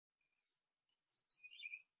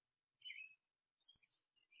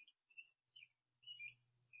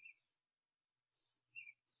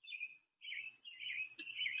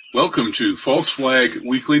Welcome to False Flag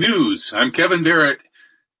Weekly News. I'm Kevin Barrett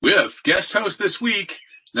with guest host this week,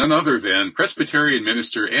 none other than Presbyterian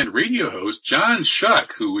minister and radio host John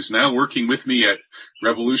Shuck, who is now working with me at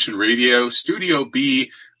Revolution Radio, Studio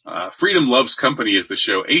B. Freedom Loves Company is the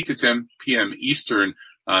show, 8 to 10 p.m. Eastern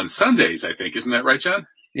on Sundays, I think. Isn't that right, John?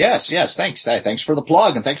 Yes, thanks. Thanks for the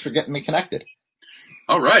plug, and thanks for getting me connected.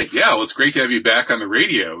 All right. Yeah, well, it's great to have you back on the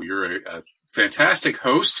radio. You're a fantastic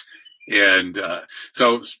host. And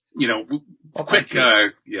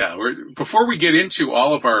before we get into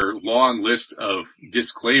all of our long list of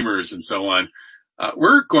disclaimers and so on,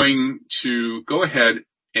 we're going to go ahead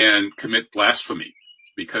and commit blasphemy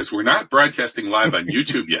because we're not broadcasting live on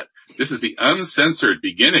YouTube yet. This is the uncensored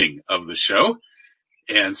beginning of the show.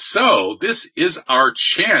 And so this is our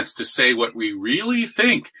chance to say what we really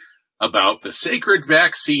think about the sacred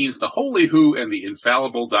vaccines, the holy WHO, and the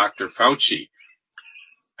infallible Dr. Fauci.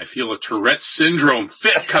 I feel a Tourette's syndrome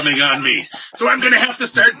fit coming on me, so I'm going to have to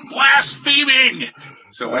start blaspheming.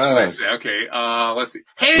 So what should I say? Okay, let's see.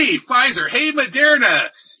 Hey, Pfizer. Hey, Moderna.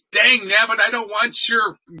 Dang nabbit, I don't want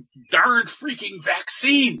your darn freaking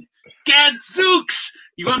vaccine. Gadzooks!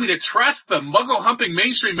 You want me to trust the muggle-humping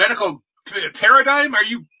mainstream medical paradigm? Are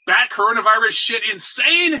you bat coronavirus shit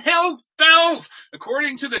insane? Hell's bells!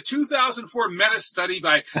 According to the 2004 meta-study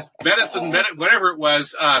by whatever it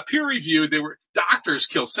was, peer-reviewed, doctors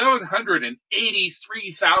kill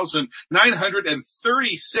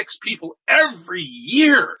 783,936 people every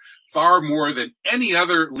year, far more than any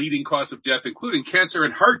other leading cause of death, including cancer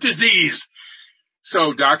and heart disease.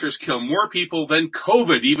 So doctors kill more people than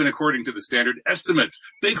COVID, even according to the standard estimates.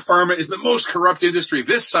 Big Pharma is the most corrupt industry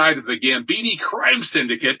this side of the Gambini crime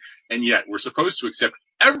syndicate, and yet we're supposed to accept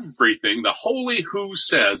everything the holy WHO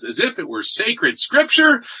says as if it were sacred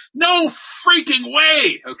scripture? No freaking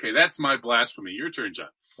way! Okay, that's my blasphemy. Your turn, John.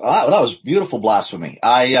 Well, that was beautiful blasphemy.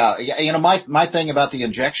 My thing about the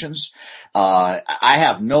injections, I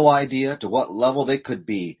have no idea to what level they could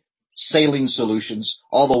be saline solutions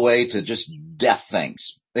all the way to just death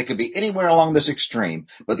things. They could be anywhere along this extreme,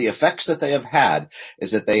 but the effects that they have had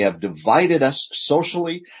is that they have divided us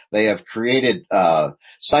socially. They have created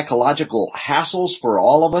psychological hassles for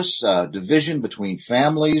all of us, division between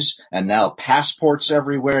families, and now passports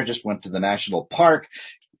everywhere. Just went to the national park.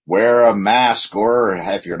 Wear a mask, or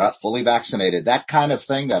if you're not fully vaccinated, that kind of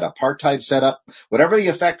thing, that apartheid setup, whatever the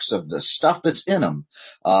effects of the stuff that's in them,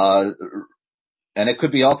 and it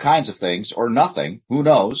could be all kinds of things or nothing, who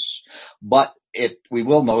knows, but we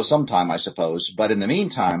will know sometime, I suppose. But in the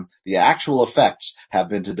meantime, the actual effects have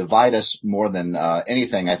been to divide us more than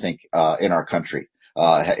anything, I think, in our country.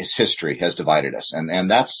 Its history has divided us.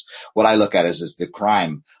 And that's what I look at as the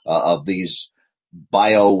crime of these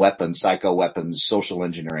bioweapons, psychoweapons, social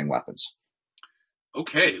engineering weapons.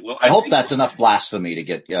 Okay, well, I hope that's enough blasphemy to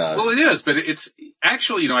get. Well, it is, but it's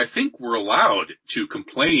actually, I think we're allowed to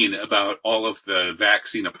complain about all of the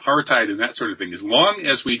vaccine apartheid and that sort of thing, as long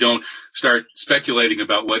as we don't start speculating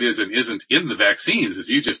about what is and isn't in the vaccines, as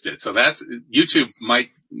you just did. So that's YouTube might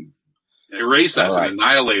erase us and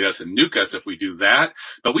annihilate us and nuke us if we do that.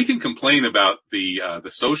 But we can complain about the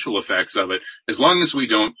social effects of it, as long as we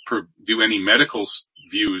don't do any medical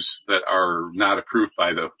views that are not approved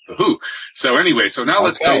by the WHO. So anyway, now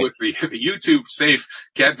let's go with the YouTube safe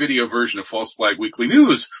cat video version of False Flag Weekly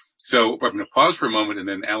News. So I'm going to pause for a moment and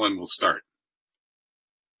then Alan will start.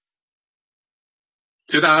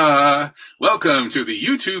 Ta-da! Welcome to the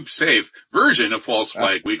YouTube safe version of False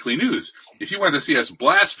Flag Weekly News. If you want to see us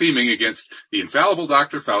blaspheming against the infallible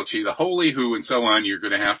Dr. Fauci, the holy WHO, and so on, you're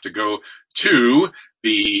going to have to go to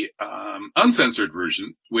the uncensored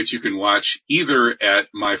version, which you can watch either at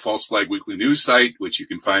my False Flag Weekly News site, which you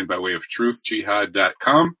can find by way of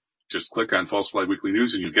truthjihad.com. Just click on False Flag Weekly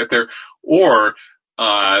News and you'll get there. Or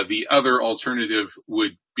the other alternative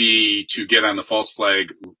would be to get on the False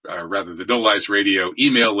Flag, the No Lies Radio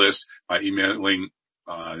email list by emailing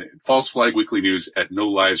False Flag Weekly News at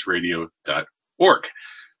noliesradio.org.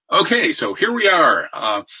 Okay, so here we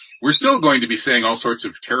are. We're still going to be saying all sorts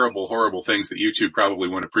of terrible, horrible things that YouTube probably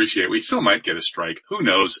won't appreciate. We still might get a strike. Who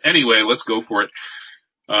knows? Anyway, let's go for it.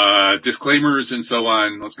 Disclaimers and so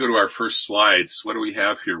on. Let's go to our first slides. What do we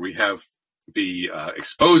have here? We have the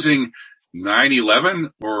exposing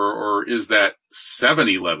 9/11, or is that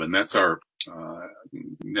 7/11? That's our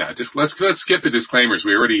let's skip the disclaimers.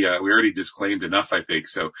 We already disclaimed enough, I think.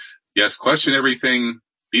 So yes, question everything.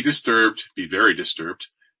 Be disturbed. Be very disturbed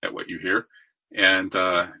at what you hear, and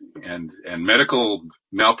medical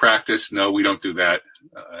malpractice. No, we don't do that.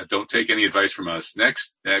 Don't take any advice from us.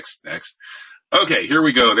 Next. Okay, here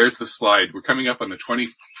we go. There's the slide. We're coming up on the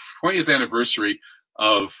 20th anniversary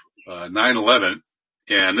of 9/11.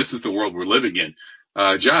 And this is the world we're living in.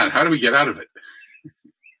 John, how do we get out of it?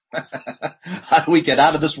 How do we get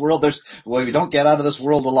out of this world? We don't get out of this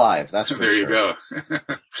world alive. That's for there sure. You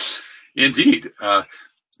go. Indeed.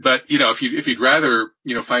 But, if you'd rather,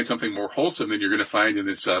 find something more wholesome than you're going to find in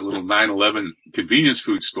this little 9/11 convenience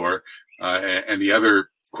food store, and the other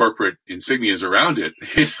corporate insignias around it,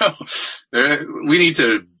 we need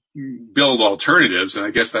to build alternatives. And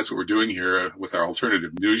I guess that's what we're doing here with our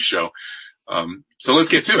alternative news show. So let's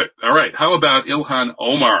get to it. All right. How about Ilhan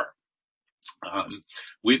Omar?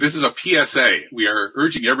 This is a PSA. We are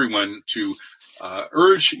urging everyone to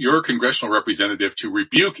urge your congressional representative to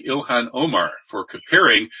rebuke Ilhan Omar for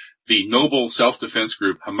comparing the noble self-defense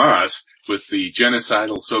group Hamas with the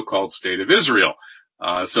genocidal so-called state of Israel.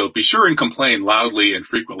 So be sure and complain loudly and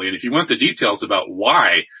frequently. And if you want the details about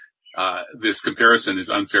why this comparison is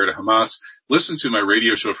unfair to Hamas, listen to my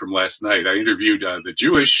radio show from last night. I interviewed the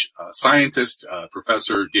Jewish scientist,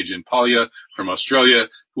 Professor Gideon Polya from Australia,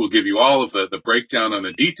 who will give you all of the breakdown on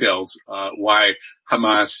the details why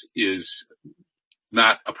Hamas is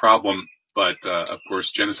not a problem, but of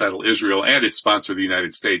course, genocidal Israel and its sponsor, the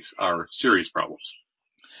United States, are serious problems.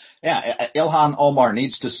 Yeah, Ilhan Omar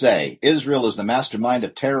needs to say, Israel is the mastermind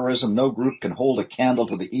of terrorism. No group can hold a candle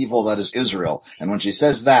to the evil that is Israel. And when she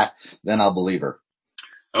says that, then I'll believe her.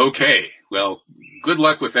 Okay. Well, good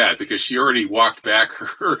luck with that, because she already walked back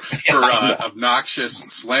her obnoxious,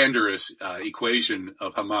 slanderous equation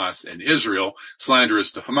of Hamas and Israel,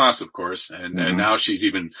 slanderous to Hamas, of course, and now she's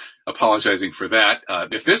even apologizing for that.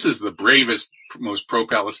 If this is the bravest, most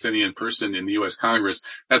pro-Palestinian person in the U.S. Congress,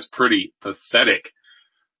 that's pretty pathetic.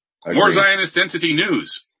 More Zionist entity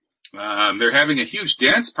news. They're having a huge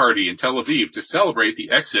dance party in Tel Aviv to celebrate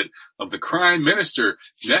the exit of the crime minister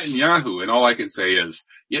Netanyahu, and all I can say is,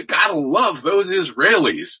 you gotta love those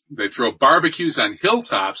Israelis. They throw barbecues on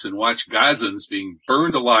hilltops and watch Gazans being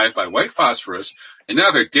burned alive by white phosphorus, and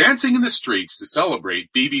now they're dancing in the streets to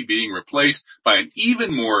celebrate Bibi being replaced by an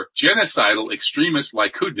even more genocidal extremist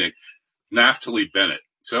Likudnik, Naftali Bennett.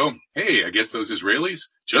 So, hey, I guess those Israelis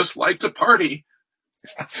just like to party.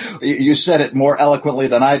 You said it more eloquently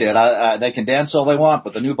than I did. They can dance all they want,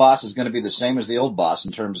 but the new boss is going to be the same as the old boss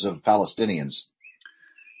in terms of Palestinians.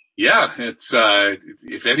 Yeah, it's,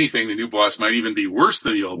 if anything, the new boss might even be worse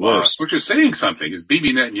than the old boss, which is saying something, because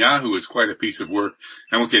Bibi Netanyahu is quite a piece of work.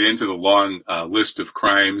 I won't get into the long list of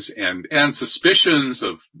crimes and suspicions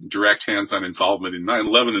of direct hands-on involvement in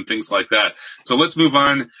 9/11 and things like that. So let's move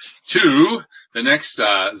on to the next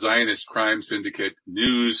Zionist crime syndicate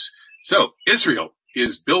news. So Israel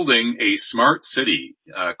is building a smart city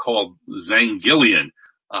called Zangilian.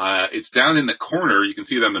 It's down in the corner. You can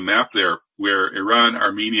see it on the map there, where Iran,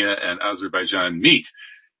 Armenia, and Azerbaijan meet.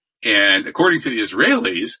 And according to the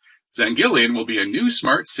Israelis, Zangilian will be a new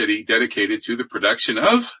smart city dedicated to the production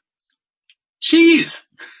of cheese.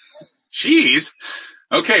 Cheese?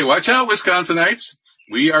 Okay, watch out, Wisconsinites.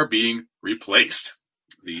 We are being replaced.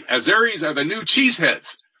 The Azeris are the new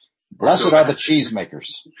cheeseheads. Blessed are the cheesemakers.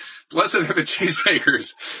 Blessed are the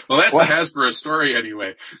cheesemakers. Well, that's the Hasbro story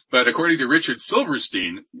anyway. But according to Richard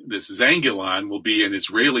Silverstein, this Zangilian will be an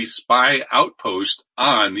Israeli spy outpost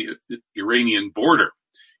on the Iranian border.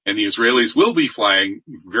 And the Israelis will be flying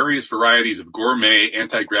various varieties of gourmet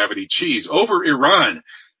anti-gravity cheese over Iran.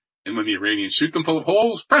 And when the Iranians shoot them full of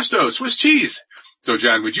holes, presto, Swiss cheese. So,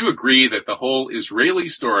 John, would you agree that the whole Israeli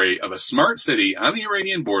story of a smart city on the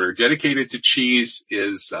Iranian border dedicated to cheese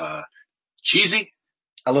is cheesy?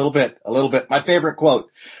 A little bit. My favorite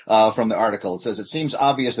quote from the article, it says, it seems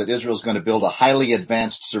obvious that Israel is going to build a highly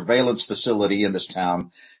advanced surveillance facility in this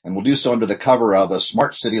town and will do so under the cover of a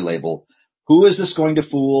smart city label. Who is this going to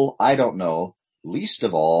fool? I don't know. Least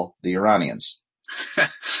of all, the Iranians.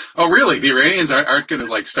 Oh, really? The Iranians aren't going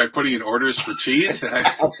to start putting in orders for cheese?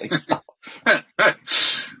 I don't think so.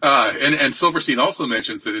 And Silverstein also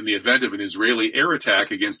mentions that in the event of an Israeli air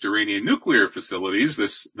attack against Iranian nuclear facilities,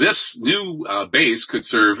 this new base could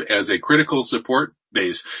serve as a critical support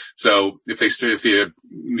base. So if the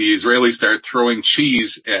Israelis start throwing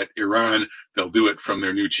cheese at Iran, they'll do it from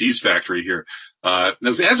their new cheese factory here.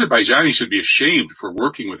 Those Azerbaijanis should be ashamed for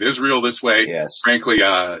working with Israel this way. Yes. Frankly,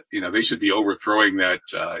 they should be overthrowing that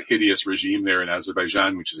hideous regime there in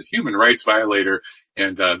Azerbaijan, which is a human rights violator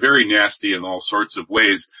and very nasty in all sorts of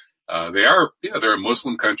ways. They're a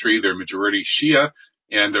Muslim country, they're majority Shia,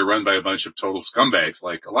 and they're run by a bunch of total scumbags,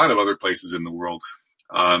 like a lot of other places in the world.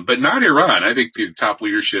 But not Iran. I think the top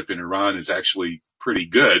leadership in Iran is actually pretty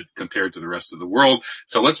good compared to the rest of the world.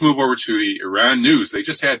 So let's move over to the Iran news. They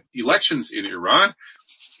just had elections in Iran,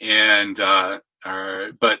 and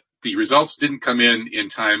but the results didn't come in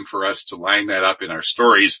time for us to line that up in our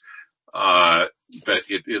stories. But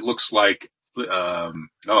it looks like, now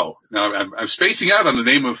I'm spacing out on the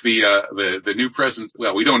name of the new president.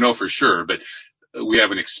 Well, we don't know for sure, but we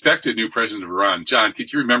have an expected new president of Iran. John,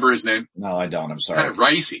 could you remember his name? No, I don't. I'm sorry.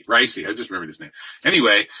 Raisi. I just remembered his name.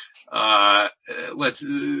 Anyway,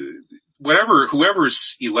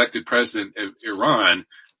 whoever's elected president of Iran,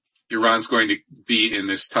 Iran's going to be in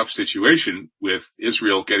this tough situation with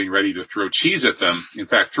Israel getting ready to throw cheese at them. In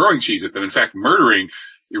fact, throwing cheese at them. In fact, murdering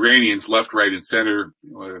Iranians left, right, and center.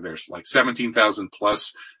 There's like 17,000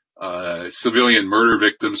 plus civilian murder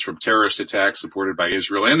victims from terrorist attacks supported by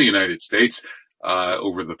Israel and the United States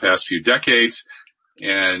over the past few decades.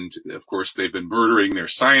 And of course, they've been murdering their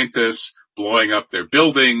scientists, blowing up their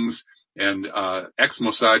buildings. And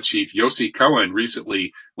ex-Mossad chief Yossi Cohen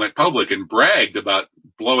recently went public and bragged about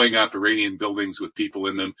blowing up Iranian buildings with people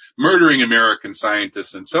in them, murdering American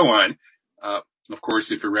scientists, and so on. Of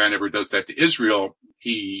course, if Iran ever does that to Israel,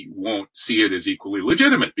 he won't see it as equally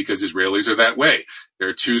legitimate because Israelis are that way. There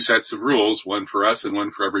are two sets of rules, one for us and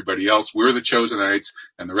one for everybody else. We're the Chosenites,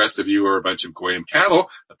 and the rest of you are a bunch of goyim cattle.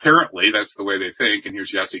 Apparently, that's the way they think, and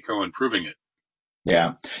here's Yossi Cohen proving it.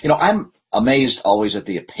 Yeah. I'm amazed always at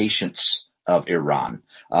the patience of Iran.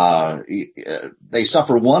 They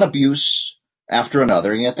suffer one abuse after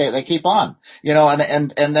another, and yet they keep on,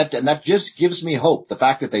 and that just gives me hope. The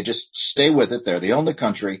fact that they just stay with it. They're the only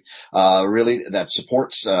country, really that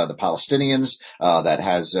supports, the Palestinians, that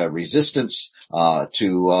has resistance,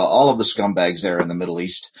 to, all of the scumbags there in the Middle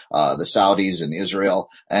East, the Saudis and Israel,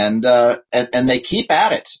 and they keep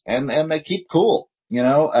at it and they keep cool.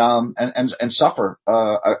 And suffer,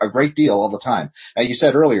 a great deal all the time. And you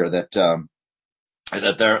said earlier that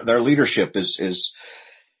their leadership is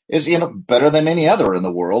better than any other in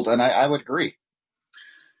the world. And I would agree.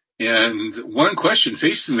 And one question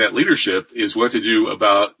facing that leadership is what to do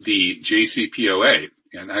about the JCPOA.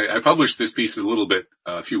 And I published this piece a little bit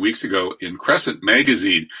a few weeks ago in Crescent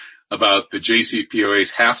magazine about the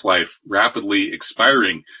JCPOA's half-life rapidly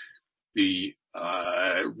expiring. The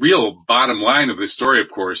real bottom line of this story, of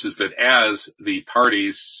course, is that as the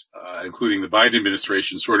parties, including the Biden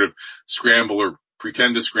administration, sort of scramble or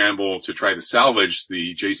pretend to scramble to try to salvage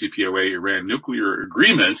the JCPOA-Iran nuclear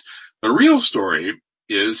agreement, the real story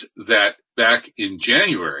is that back in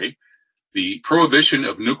January, the prohibition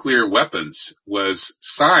of nuclear weapons was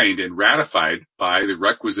signed and ratified by the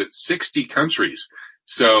requisite 60 countries.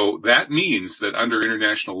 So that means that under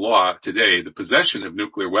international law today, the possession of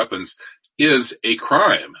nuclear weapons is a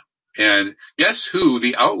crime. And guess who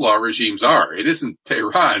the outlaw regimes are? It isn't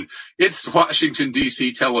Tehran. It's Washington,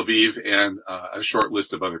 D.C., Tel Aviv, and a short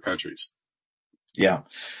list of other countries. Yeah.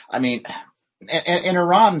 I mean, in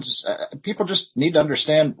Iran, people just need to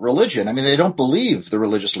understand religion. I mean, they don't believe the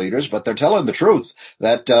religious leaders, but they're telling the truth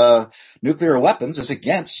that nuclear weapons is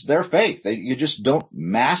against their faith. You just don't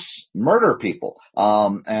mass murder people.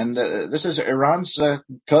 And this is Iran's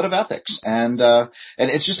code of ethics. And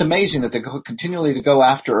it's just amazing that they continually to go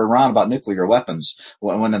after Iran about nuclear weapons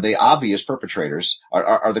when the obvious perpetrators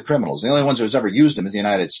are the criminals. The only ones who's ever used them is the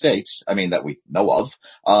United States. I mean, that we know of,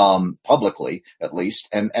 publicly at least.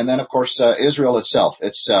 And then of course, Israel itself.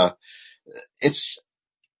 It's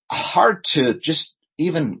hard to just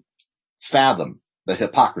even fathom the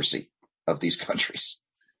hypocrisy of these countries.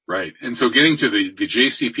 Right. And so getting to the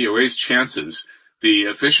JCPOA's chances, the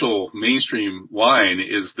official mainstream line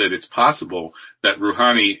is that it's possible that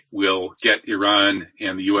Rouhani will get Iran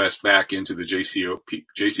and the U.S. back into the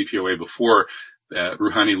JCPOA before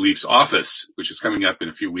Rouhani leaves office, which is coming up in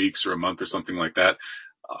a few weeks or a month or something like that.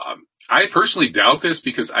 I personally doubt this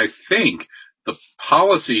because I think the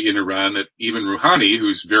policy in Iran that even Rouhani,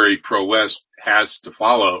 who's very pro-West, has to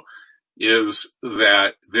follow is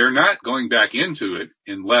that they're not going back into it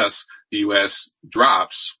unless the U.S.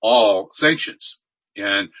 drops all sanctions.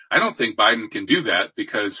 And I don't think Biden can do that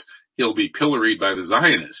because he'll be pilloried by the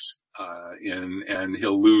Zionists, and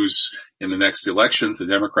he'll lose in the next elections. The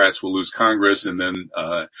Democrats will lose Congress, and then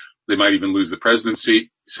they might even lose the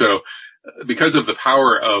presidency. So because of the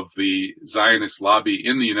power of the Zionist lobby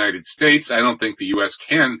in the United States, I don't think the U.S.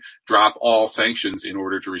 can drop all sanctions in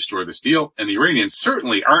order to restore this deal. And the Iranians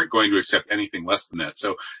certainly aren't going to accept anything less than that.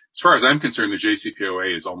 So as far as I'm concerned, the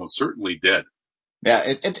JCPOA is almost certainly dead. Yeah,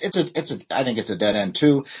 I think it's a dead end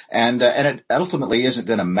too. And it ultimately isn't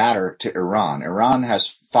going to matter to Iran. Iran has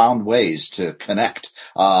found ways to connect,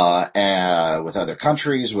 with other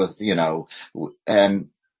countries, and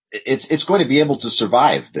it's going to be able to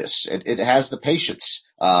survive this. It has the patience,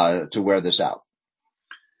 to wear this out.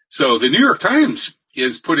 So the New York Times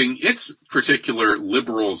is putting its particular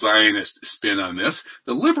liberal Zionist spin on this.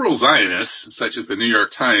 The liberal Zionists, such as the New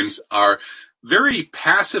York Times, are very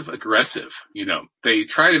passive aggressive. They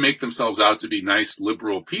try to make themselves out to be nice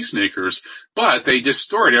liberal peacemakers, but they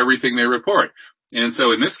distort everything they report. And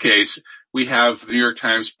so in this case, we have the New York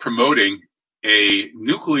Times promoting a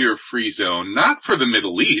nuclear-free zone, not for the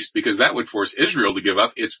Middle East, because that would force Israel to give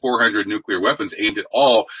up its 400 nuclear weapons aimed at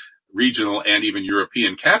all regional and even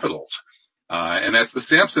European capitals. And that's the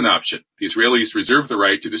Samson option. The Israelis reserve the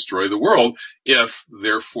right to destroy the world if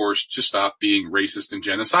they're forced to stop being racist and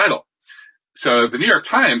genocidal. So the New York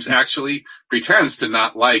Times actually pretends to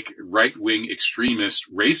not like right-wing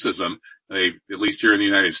extremist racism, at least here in the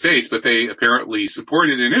United States, but they apparently support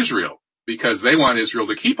it in Israel because they want Israel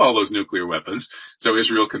to keep all those nuclear weapons so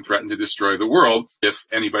Israel can threaten to destroy the world if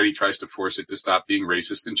anybody tries to force it to stop being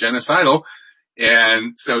racist and genocidal.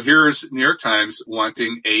 And so here's New York Times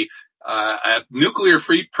wanting a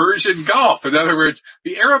nuclear-free Persian Gulf. In other words,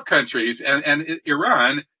 the Arab countries and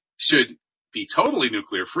Iran should be totally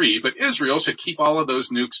nuclear-free, but Israel should keep all of those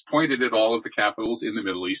nukes pointed at all of the capitals in the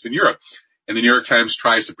Middle East and Europe. And the New York Times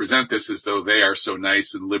tries to present this as though they are so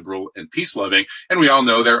nice and liberal and peace-loving, and we all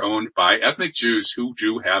know they're owned by ethnic Jews who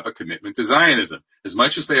do have a commitment to Zionism. As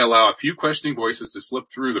much as they allow a few questioning voices to slip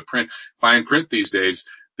through the fine print these days,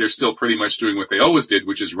 they're still pretty much doing what they always did,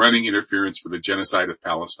 which is running interference for the genocide of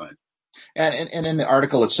Palestine. And in the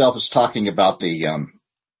article itself is talking about the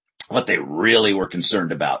what they really were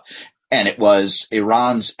concerned about. And it was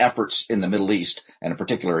Iran's efforts in the Middle East, and in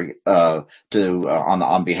particular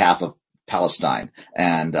on behalf of Palestine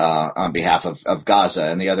and on behalf of Gaza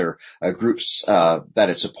and the other groups that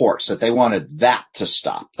it supports, that they wanted that to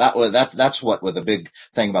stop. That's what the big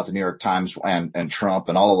thing about the New York Times and Trump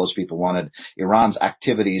and all of those people wanted Iran's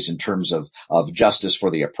activities in terms of justice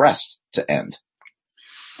for the oppressed to end.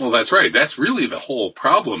 Well, that's right. That's really the whole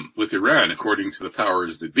problem with Iran, according to the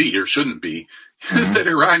powers that be, or shouldn't be, is that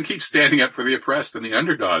Iran keeps standing up for the oppressed and the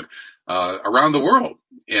underdog around the world,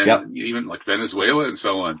 and even like Venezuela and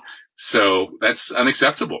so on. So that's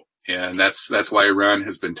unacceptable. And that's why Iran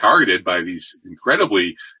has been targeted by these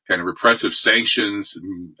incredibly kind of repressive sanctions,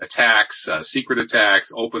 attacks, secret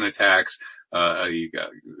attacks, open attacks, a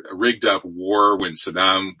rigged up war when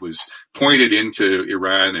Saddam was pointed into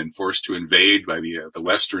Iran and forced to invade by the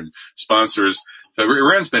Western sponsors. So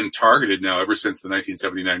Iran's been targeted now ever since the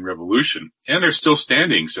 1979 revolution, and they're still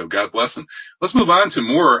standing. So God bless them. Let's move on to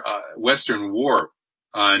more Western war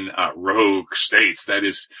on rogue states. That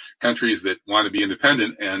is, countries that want to be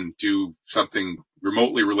independent and do something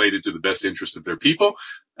remotely related to the best interest of their people,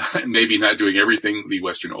 maybe not doing everything the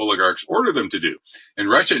Western oligarchs order them to do. And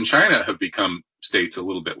Russia and China have become states a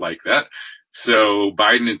little bit like that. So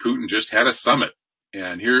Biden and Putin just had a summit.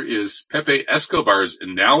 And here is Pepe Escobar's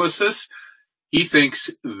analysis. He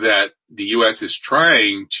thinks that the U.S. is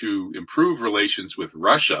trying to improve relations with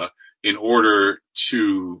Russia in order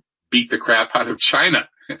to beat the crap out of China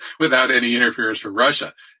without any interference from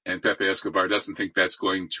Russia. And Pepe Escobar doesn't think that's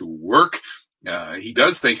going to work. He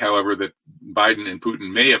does think, however, that Biden and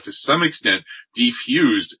Putin may have to some extent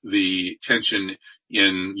defused the tension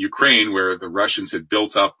in Ukraine, where the Russians had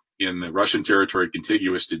built up in the Russian territory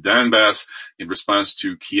contiguous to Donbass in response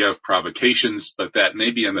to Kiev provocations, but that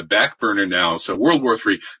may be on the back burner now. So World War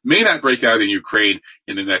III may not break out in Ukraine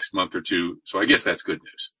in the next month or two. So I guess that's good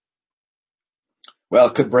news. Well,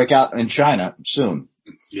 it could break out in China soon.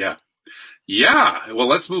 Yeah. Well,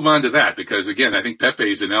 let's move on to that because, again, I think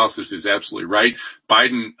Pepe's analysis is absolutely right.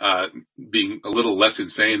 Biden, being a little less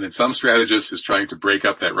insane than some strategists, is trying to break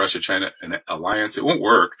up that Russia-China alliance. It won't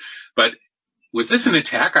work. But was this an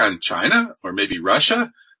attack on China or maybe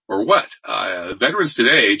Russia or what? Veterans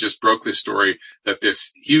Today just broke this story that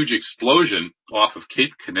this huge explosion off of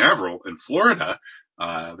Cape Canaveral in Florida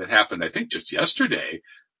that happened, I think, just yesterday.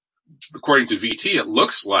 According to VT, it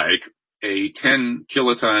looks like a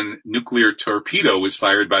 10-kiloton nuclear torpedo was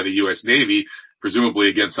fired by the U.S. Navy, presumably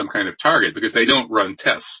against some kind of target, because they don't run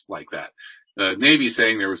tests like that. The Navy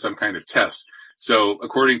saying there was some kind of test. So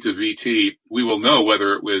according to VT, we will know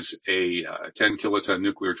whether it was a 10-kiloton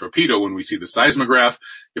nuclear torpedo when we see the seismograph.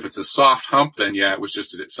 If it's a soft hump, then yeah, it was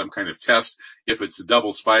just some kind of test. If it's a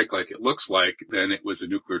double spike like it looks like, then it was a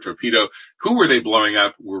nuclear torpedo. Who were they blowing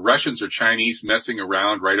up? Were Russians or Chinese messing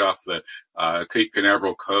around right off the Cape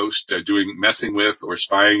Canaveral coast, messing with or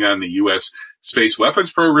spying on the U.S. space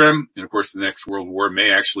weapons program? And of course, the next World War may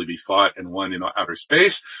actually be fought and won in outer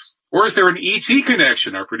space. Or is there an ET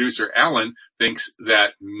connection? Our producer, Alan, thinks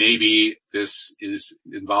that maybe this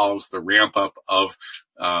involves the ramp up of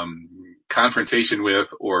confrontation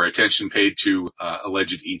with or attention paid to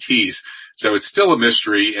alleged ETs. So it's still a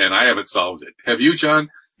mystery, and I haven't solved it. Have you, John?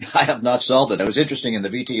 I have not solved it. It was interesting in the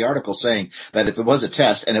VT article saying that if it was a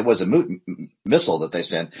test and it was a missile that they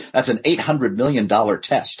sent, that's an $800 million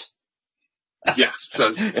test. Yeah. So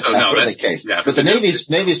no, that's the case. Yeah, but the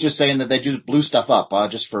Navy's just saying that they just blew stuff up,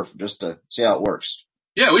 just to see how it works.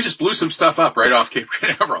 Yeah, we just blew some stuff up right off Cape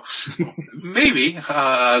Canaveral. Maybe.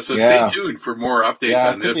 Stay tuned for more updates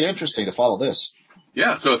on this. It could be interesting to follow this.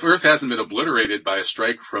 Yeah, so if Earth hasn't been obliterated by a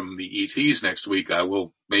strike from the ETs next week, I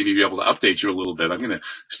will maybe be able to update you a little bit. I'm going to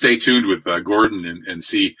stay tuned with Gordon and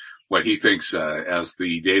see what he thinks as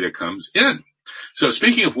the data comes in. So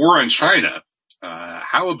speaking of war on China,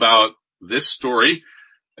 how about this story?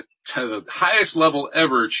 The highest level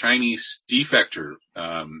ever Chinese defector,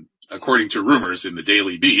 according to rumors in the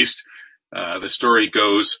Daily Beast. The story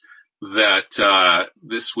goes that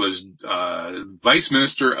this was Vice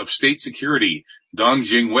Minister of State Security Dong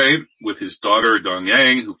Jingwei with his daughter Dong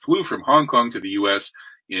Yang, who flew from Hong Kong to the U.S.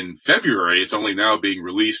 in February. It's only now being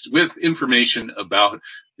released with information about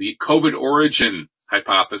the COVID origin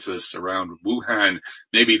hypothesis around Wuhan.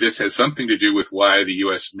 Maybe this has something to do with why the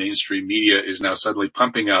U.S. mainstream media is now suddenly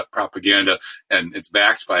pumping out propaganda, and it's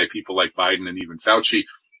backed by people like Biden and even Fauci,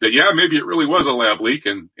 that, yeah, maybe it really was a lab leak,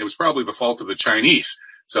 and it was probably the fault of the Chinese.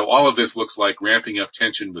 So all of this looks like ramping up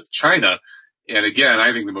tension with China. And again,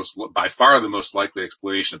 I think by far the most likely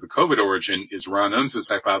explanation of the COVID origin is Ron Unz's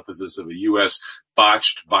hypothesis of a U.S.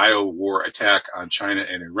 botched bio-war attack on China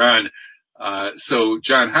and Iran. So,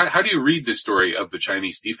 John, how do you read the story of the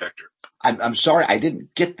Chinese defector? I'm sorry, I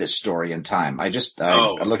didn't get this story in time. I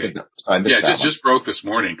looked at I missed that. Just broke this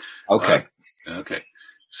morning. Okay. Okay.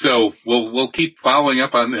 So we'll keep following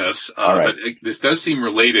up on this. All right. But this does seem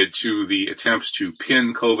related to the attempts to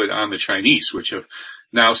pin COVID on the Chinese, which have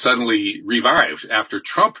now suddenly revived after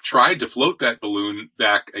Trump tried to float that balloon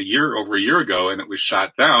back over a year ago, and it was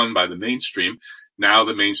shot down by the mainstream. Now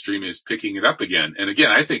the mainstream is picking it up again. And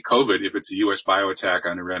again, I think COVID, if it's a U.S. bio attack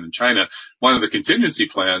on Iran and China, one of the contingency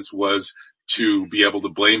plans was to be able to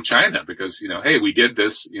blame China because, hey, we did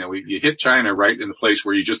this, you hit China right in the place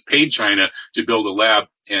where you just paid China to build a lab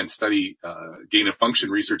and study gain of function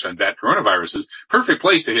research on bat coronaviruses. Perfect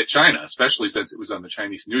place to hit China, especially since it was on the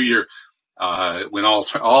Chinese New Year, when all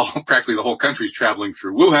practically the whole country is traveling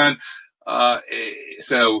through Wuhan.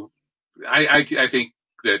 So I think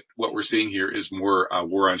that what we're seeing here is more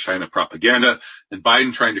war on China propaganda, and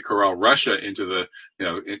Biden trying to corral Russia into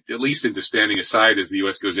at least into standing aside as the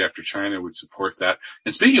U.S. goes after China would support that.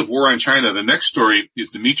 And speaking of war on China, the next story is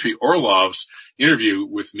Dmitry Orlov's interview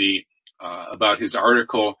with me about his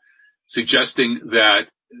article suggesting that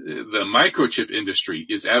the microchip industry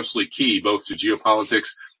is absolutely key both to geopolitics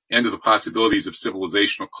and to the possibilities of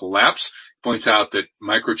civilizational collapse. Points out that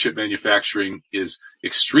microchip manufacturing is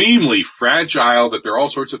extremely fragile, that there are all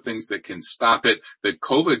sorts of things that can stop it, that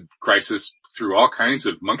COVID crisis threw all kinds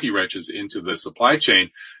of monkey wrenches into the supply chain.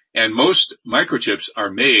 And most microchips are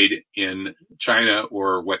made in China,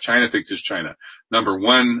 or what China thinks is China. Number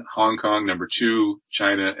 1, Hong Kong. Number 2,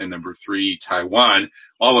 China. And number 3, Taiwan,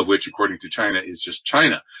 all of which, according to China, is just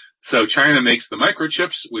China. So China makes the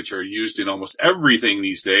microchips, which are used in almost everything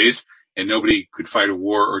these days, and nobody could fight a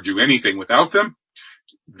war or do anything without them.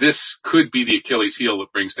 This could be the Achilles heel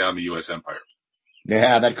that brings down the U.S. empire.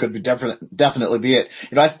 Yeah, that could be definitely be it.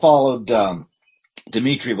 I followed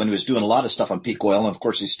Dmitry when he was doing a lot of stuff on peak oil, and of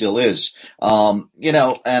course he still is.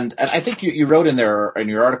 And I think you wrote in there in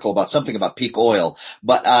your article about something about peak oil,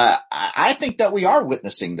 but I think that we are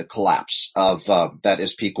witnessing the collapse of that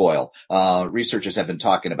is peak oil. Researchers have been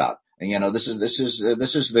talking about. And, this is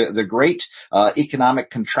the great economic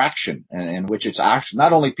contraction in which it's actually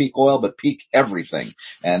not only peak oil but peak everything.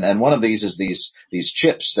 And one of these is these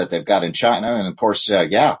chips that they've got in China, and of course,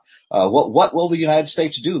 what will the United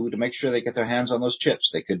States do to make sure they get their hands on those chips?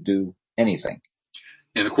 They could do anything.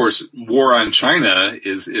 And of course, war on China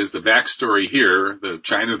is the backstory here.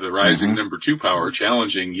 China, the rising number 2 power,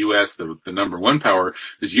 challenging U.S., the number 1 power,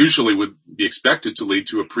 is usually would be expected to lead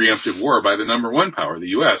to a preemptive war by the number 1 power, the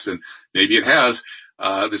U.S., and maybe it has.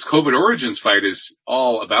 This COVID origins fight is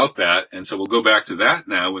all about that. And so we'll go back to that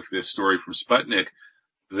now with this story from Sputnik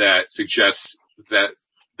that suggests that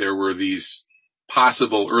there were these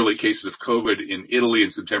possible early cases of COVID in Italy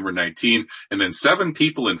in September 19, and then 7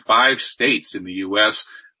 people in 5 states in the U.S.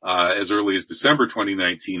 As early as December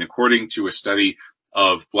 2019, according to a study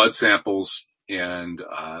of blood samples, and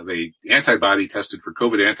they antibody tested for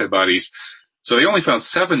COVID antibodies. So they only found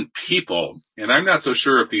 7 people, and I'm not so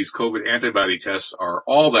sure if these COVID antibody tests are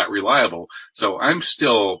all that reliable. So I'm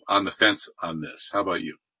still on the fence on this. How about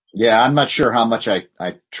you? Yeah, I'm not sure how much I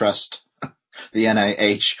trust the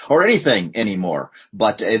NIH or anything anymore.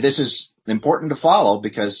 But this is important to follow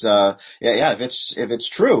because, if it's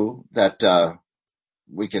true that,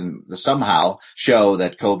 we can somehow show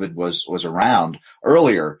that COVID was around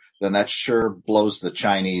earlier, then that sure blows the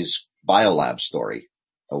Chinese biolab story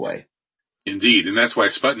away. Indeed, and that's why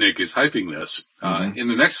Sputnik is hyping this. In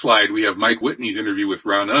the next slide, we have Mike Whitney's interview with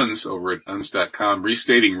Ron Unz over at Unz.com,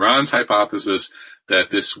 restating Ron's hypothesis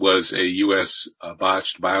that this was a U.S.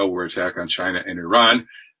 Botched biowar attack on China and Iran.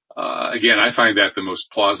 Again, I find that the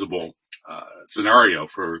most plausible scenario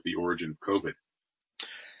for the origin of COVID.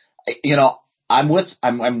 I'm with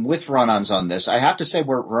Ron Unz on this. I have to say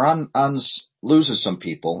where Ron Unz loses some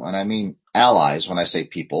people, and I mean allies when I say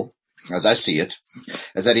people, as I see it,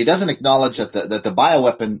 is that he doesn't acknowledge that the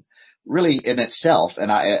bioweapon really in itself and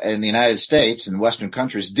in the United States and Western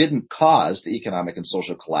countries didn't cause the economic and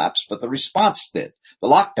social collapse, but the response did. The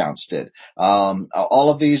lockdowns did. All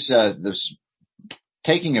of these, this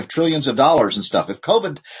taking of trillions of dollars and stuff. If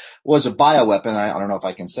COVID was a bioweapon, I don't know if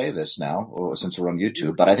I can say this now since we're on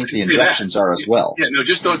YouTube, but I think the injections are as well. Yeah, no,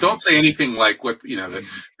 just don't say anything like what,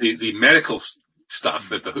 the medical stuff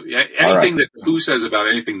that anything that the WHO says about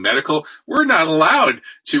anything medical. We're not allowed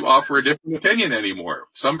to offer a different opinion anymore.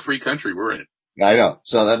 Some free country we're in. I know.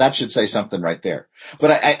 So that should say something right there.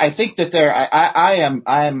 But I think that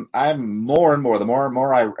I'm more and more, the more and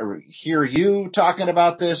more I hear you talking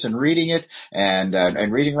about this and reading it and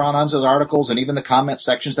reading Ron Unz's articles and even the comment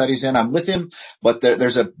sections that he's in, I'm with him. But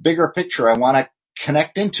there's a bigger picture I want to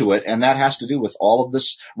connect into it. And that has to do with all of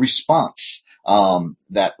this response,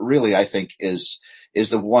 that really I think is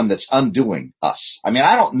the one that's undoing us. I mean,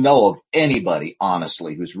 I don't know of anybody,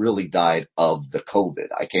 honestly, who's really died of the COVID.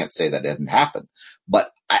 I can't say that didn't happen,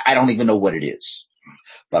 but I don't even know what it is.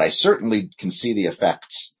 But I certainly can see the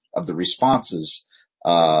effects of the responses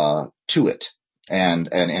to it, and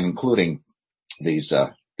including these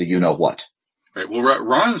the you-know-what. Right. Well,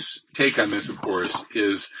 Ron's take on this, of course,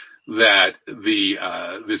 is that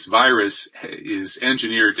this virus is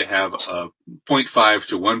engineered to have a 0.5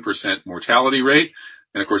 to 1% mortality rate.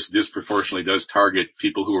 And of course, disproportionately does target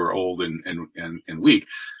people who are old and weak.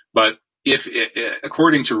 But if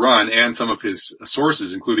according to Ron and some of his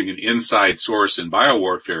sources, including an inside source in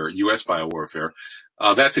biowarfare, U.S. biowarfare,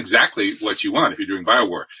 that's exactly what you want if you're doing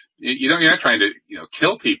biowar. You're not trying to,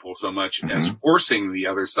 kill people so much as forcing the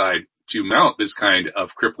other side to mount this kind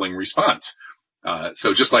of crippling response.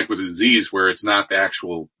 So just like with a disease where it's not the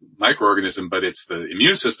actual microorganism, but it's the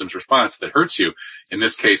immune system's response that hurts you. In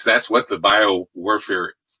this case, that's what the biowarfare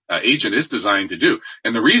agent is designed to do.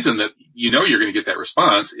 And the reason that you're going to get that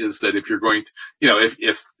response is that if you're going to,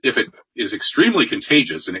 if it is extremely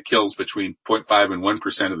contagious and it kills between 0.5 and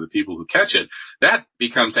 1% of the people who catch it, that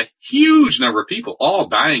becomes a huge number of people all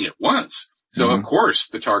dying at once. So, of course,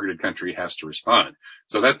 the targeted country has to respond.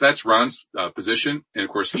 So that's Ron's position. And, of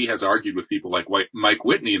course, he has argued with people like Mike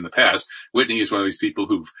Whitney in the past. Whitney is one of these people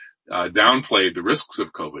who've downplayed the risks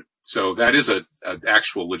of COVID. So that is an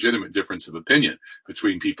actual legitimate difference of opinion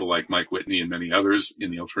between people like Mike Whitney and many others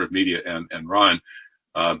in the alternative media and Ron.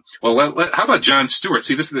 How about Jon Stewart?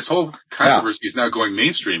 See, this whole controversy is now going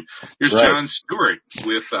mainstream. Here's Jon Stewart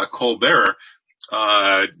with Colbert.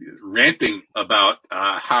 Ranting about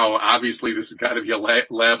how obviously this has got to be a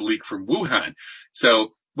lab leak from Wuhan. So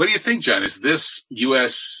what do you think, John? Is this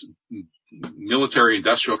U.S.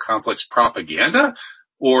 military-industrial complex propaganda,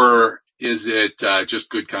 or is it just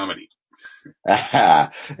good comedy?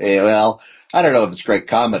 Well, I don't know if it's great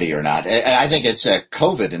comedy or not. I think it's a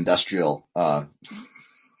COVID industrial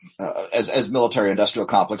as military industrial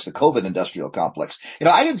complex, the COVID industrial complex.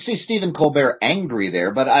 I didn't see Stephen Colbert angry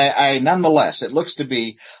there, but I nonetheless, it looks to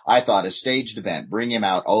be, I thought, a staged event. Bring him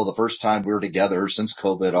out. Oh, the first time we were together since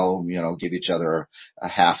COVID. Oh, give each other a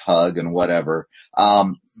half hug and whatever.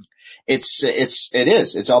 It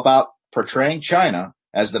is. It's all about portraying China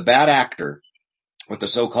as the bad actor with the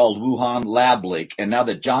so-called Wuhan lab leak. And now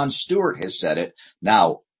that Jon Stewart has said it,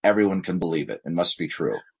 now everyone can believe it. It must be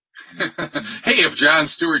true. Hey, if Jon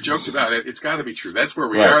Stewart joked about it, it's got to be true. That's where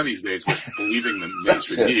we are these days with believing the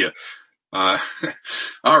mainstream media.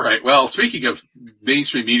 All right. Well, speaking of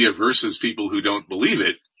mainstream media versus people who don't believe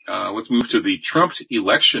it, let's move to the Trump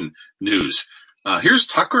election news. Here's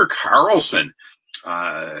Tucker Carlson,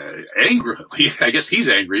 angrily, I guess he's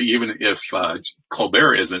angry, even if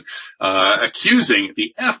Colbert isn't, accusing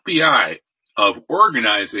the FBI of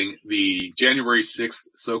organizing the January 6th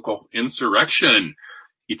so-called insurrection.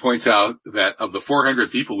 He points out that of the 400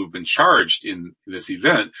 people who've been charged in this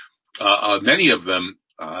event, many of them,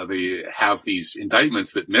 they have these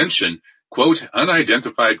indictments that mention, quote,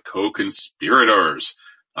 unidentified co-conspirators.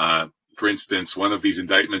 For instance, one of these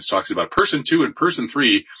indictments talks about person 2 and person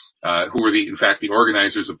 3 who were in fact, the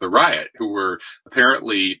organizers of the riot, who were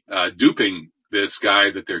apparently duping this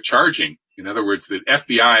guy that they're charging. In other words, the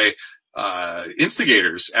FBI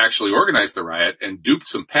instigators actually organized the riot and duped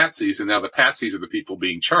some patsies, and now the patsies are the people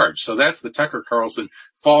being charged. So that's the Tucker Carlson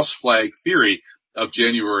false flag theory of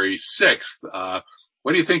January 6th.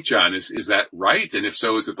 What do you think, John? Is that right? And if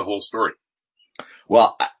so, is it the whole story?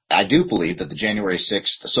 Well, I do believe that the January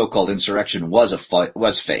 6th so-called insurrection was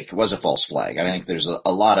fake, was a false flag. I think there's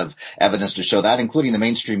a lot of evidence to show that, including the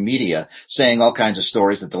mainstream media saying all kinds of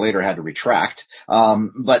stories that they later had to retract.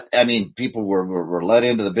 But I mean, people were let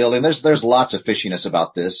into the building. There's lots of fishiness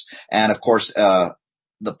about this. And of course, the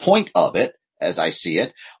point of it, as I see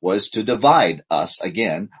it, was to divide us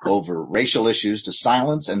again over racial issues, to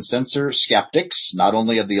silence and censor skeptics, not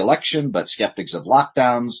only of the election, but skeptics of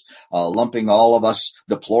lockdowns, lumping all of us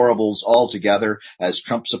deplorables all together as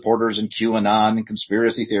Trump supporters and QAnon and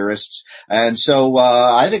conspiracy theorists. And so,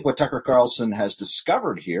 I think what Tucker Carlson has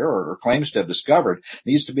discovered here, or claims to have discovered,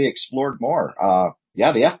 needs to be explored more. The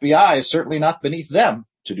FBI is certainly not beneath them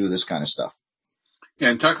to do this kind of stuff.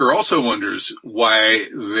 And Tucker also wonders why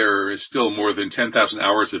there is still more than 10,000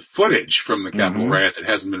 hours of footage from the Capitol riot that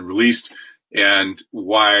hasn't been released, and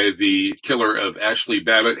why the killer of Ashley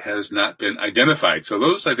Babbitt has not been identified. So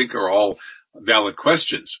those, I think, are all valid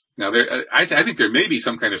questions. Now, I think there may be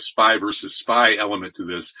some kind of spy versus spy element to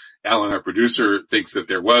this. Alan, our producer, thinks that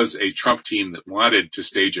there was a Trump team that wanted to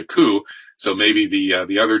stage a coup, so maybe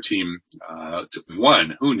the other team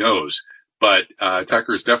won. Who knows? But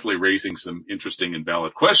Tucker is definitely raising some interesting and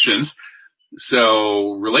valid questions.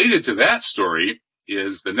 So related to that story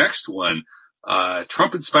is the next one.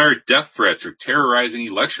 Trump-inspired death threats are terrorizing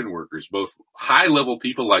election workers, both high-level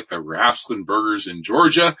people like the Raffenspergers in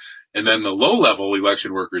Georgia, and then the low-level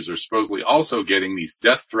election workers are supposedly also getting these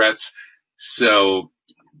death threats. So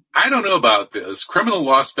I don't know about this. Criminal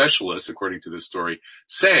law specialists, according to this story,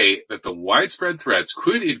 say that the widespread threats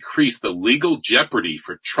could increase the legal jeopardy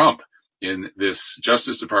for Trump in this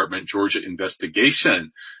Justice Department Georgia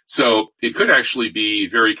investigation. So it could actually be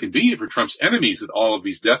very convenient for Trump's enemies that all of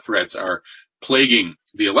these death threats are plaguing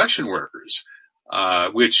the election workers,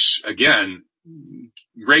 which, again,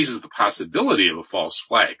 raises the possibility of a false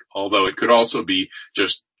flag, although it could also be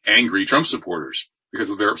just angry Trump supporters,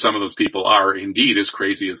 because some of those people are indeed as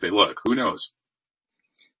crazy as they look. Who knows?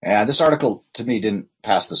 Yeah, this article, to me, didn't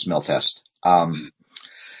pass the smell test.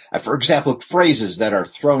 For example, phrases that are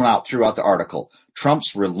thrown out throughout the article.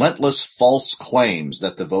 Trump's relentless false claims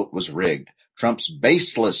that the vote was rigged. Trump's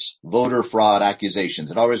baseless voter fraud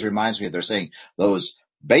accusations. It always reminds me of they're saying those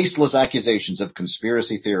baseless accusations of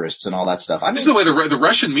conspiracy theorists and all that stuff. I mean, this is the way the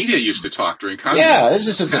Russian media used to talk during communism. Yeah,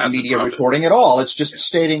 this isn't media reporting at all. It's just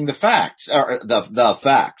stating the facts, or the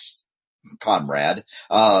facts, comrade,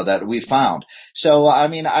 that we found. So, I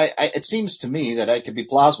mean, it seems to me that it could be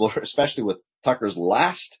plausible, especially with Tucker's the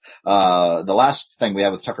last thing we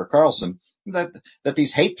have with Tucker Carlson, that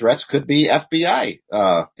these hate threats could be FBI,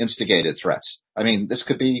 instigated threats. I mean, this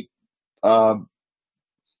could be,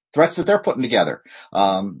 threats that they're putting together.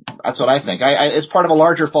 That's what I think. It's part of a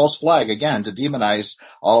larger false flag, again, to demonize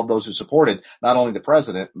all of those who supported not only the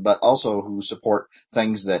president, but also who support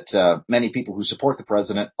things that many people who support the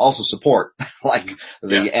president also support, like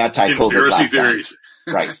the anti-COVID conspiracy theories.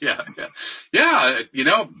 Right. Yeah. You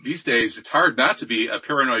know, these days it's hard not to be a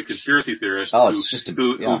paranoid conspiracy theorist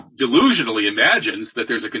who delusionally imagines that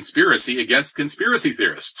there's a conspiracy against conspiracy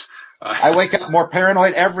theorists. I wake up more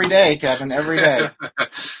paranoid every day, Kevin, every day.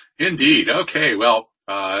 Indeed. Okay. Well,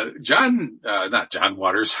 not John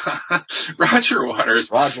Waters, Roger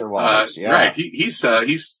Waters. Roger Waters. Yeah. Right.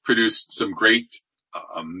 He's produced some great,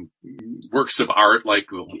 works of art like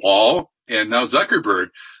The Wall, and now Zuckerberg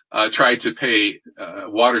tried to pay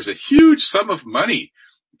Waters a huge sum of money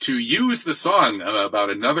to use the song about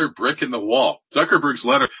another brick in the wall. Zuckerberg's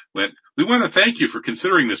letter went, "We want to thank you for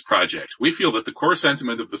considering this project. We feel that the core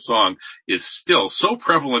sentiment of the song is still so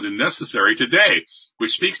prevalent and necessary today, which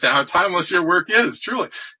speaks to how timeless your work is." Truly.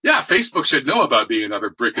 Yeah, Facebook should know about being another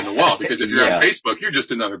brick in the wall, because if you're on Facebook, you're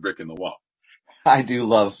just another brick in the wall. I do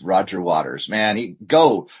love Roger Waters, man.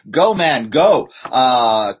 Go, man, go.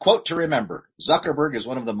 Quote to remember: Zuckerberg is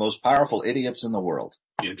one of the most powerful idiots in the world.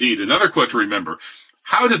 Indeed. Another quote to remember: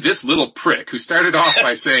 how did this little prick, who started off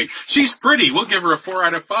by saying, "She's pretty, we'll give her a 4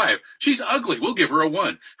 out of 5. She's ugly, we'll give her a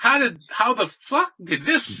 1. How the fuck did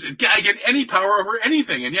this guy get any power over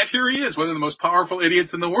anything? And yet here he is, one of the most powerful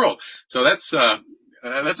idiots in the world." So that's a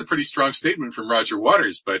pretty strong statement from Roger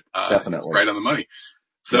Waters, but, definitely. It's right on the money.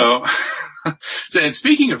 So, and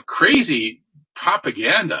speaking of crazy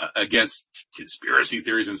propaganda against conspiracy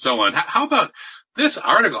theories and so on, how about This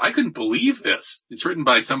article, I couldn't believe this. It's written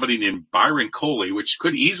by somebody named Byron Coley, which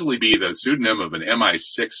could easily be the pseudonym of an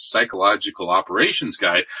MI6 psychological operations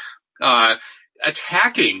guy,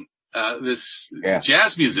 attacking this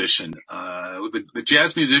jazz musician. The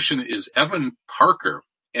jazz musician is Evan Parker,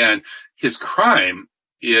 and his crime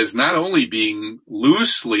is not only being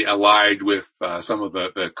loosely allied with some of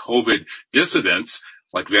the COVID dissidents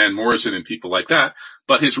like Van Morrison and people like that,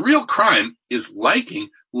 but his real crime is liking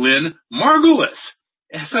Lynn Margulis.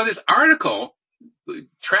 And so this article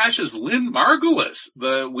trashes Lynn Margulis,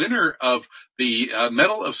 the winner of the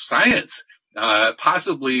Medal of Science,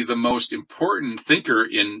 possibly the most important thinker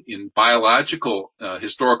in biological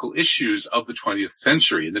historical issues of the 20th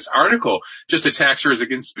century. And this article just attacks her as a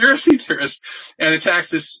conspiracy theorist and attacks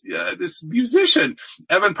this musician,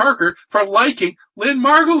 Evan Parker, for liking Lynn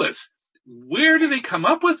Margulis. Where do they come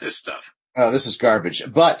up with this stuff? This is garbage.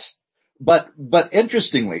 But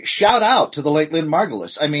interestingly, shout out to the late Lynn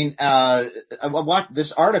Margulis. I mean,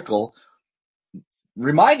 this article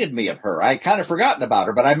reminded me of her. I kind of forgotten about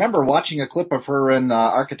her, but I remember watching a clip of her in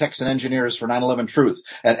Architects and Engineers for 9/11 Truth,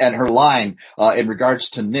 and her line in regards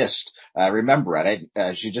to NIST. I remember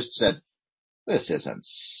it. She just said, "This isn't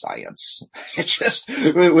science."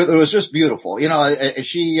 It was just beautiful. You know,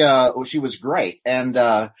 she was great. And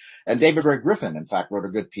David Ray Griffin, in fact, wrote a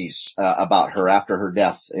good piece about her after her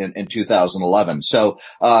death in 2011. So,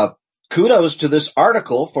 kudos to this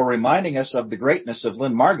article for reminding us of the greatness of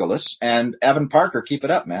Lynn Margulis, and Evan Parker. Keep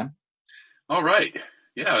it up, man. All right.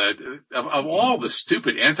 Yeah. Of all the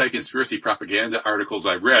stupid anti-conspiracy propaganda articles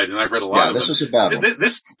I've read, and I've read a lot of them. This was a bad one.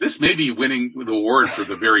 This may be winning the award for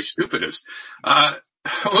the very stupidest.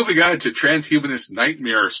 Moving on to transhumanist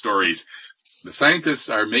nightmare stories. The scientists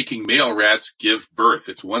are making male rats give birth.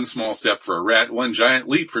 It's one small step for a rat, one giant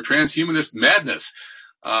leap for transhumanist madness.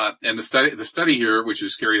 And the study here, which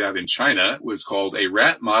is carried out in China, was called A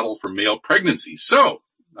Rat Model for Male Pregnancy. So,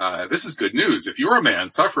 this is good news. If you're a man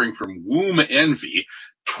suffering from womb envy,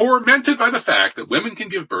 tormented by the fact that women can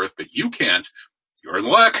give birth, but you can't, you're in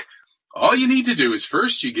luck. All you need to do is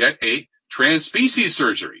first you get a transspecies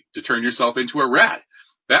surgery to turn yourself into a rat.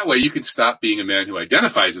 That way you can stop being a man who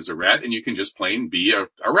identifies as a rat and you can just plain be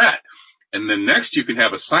a rat. And then next you can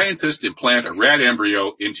have a scientist implant a rat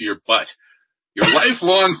embryo into your butt. Your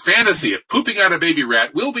lifelong fantasy of pooping out a baby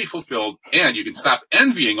rat will be fulfilled, and you can stop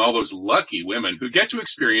envying all those lucky women who get to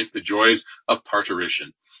experience the joys of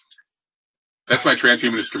parturition. That's my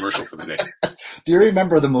transhumanist commercial for the day. Do you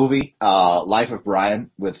remember the movie Life of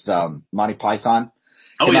Brian with Monty Python?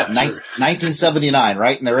 Oh, yeah, sure. 1979,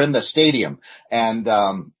 right? And they're in the stadium, and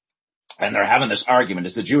they're having this argument.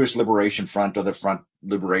 Is the Jewish Liberation Front or the Front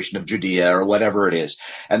Liberation of Judea or whatever it is?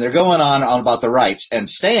 And they're going on about the rights. And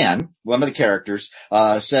Stan, one of the characters,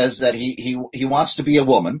 says that he wants to be a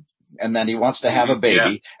woman, and then he wants to have a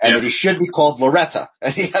baby, and that he should be called Loretta,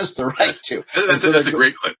 and he has the right to. That's a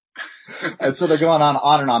great clip. And so they're going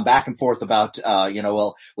on and on, back and forth about,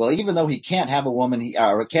 well, even though he can't have a woman,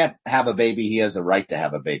 or can't have a baby, he has a right to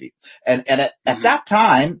have a baby. And at that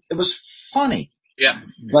time, it was funny. Yeah.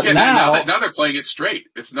 But now they're playing it straight.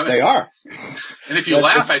 They are. And if you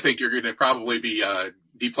laugh, I think you're going to probably be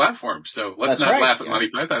deplatformed. So let's not laugh at Monty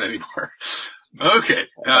Python anymore. Okay.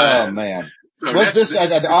 Oh, man. So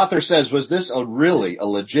the author says, was this really a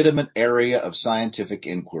legitimate area of scientific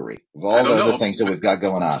inquiry of all the other things that we've got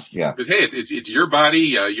going on? Yeah. But hey, it's your body,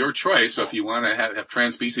 your choice. So if you want to have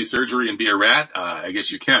transspecies surgery and be a rat, I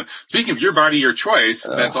guess you can. Speaking of your body, your choice,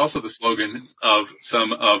 that's also the slogan of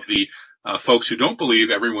some of the folks who don't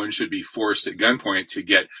believe everyone should be forced at gunpoint to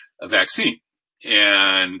get a vaccine.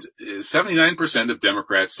 And 79% of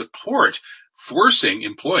Democrats support forcing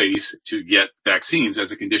employees to get vaccines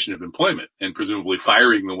as a condition of employment and presumably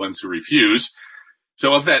firing the ones who refuse.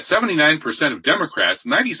 So of that 79% of Democrats,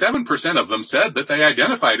 97% of them said that they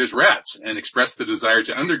identified as rats and expressed the desire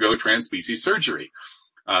to undergo transspecies surgery.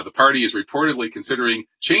 The party is reportedly considering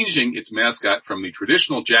changing its mascot from the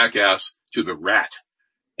traditional jackass to the rat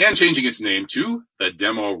and changing its name to the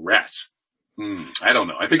Demo Rats. I don't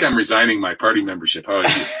know. I think I'm resigning my party membership. How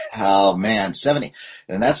about you? Oh, man, 70.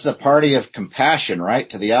 And that's the party of compassion, right?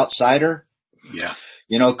 To the outsider. Yeah.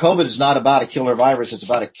 You know, COVID is not about a killer virus. It's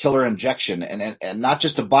about a killer injection, and not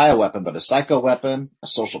just a bioweapon, but a psychoweapon, a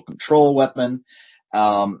social control weapon.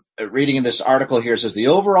 Reading in this article here, it says the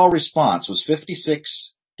overall response was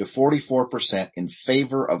 56 to 44% in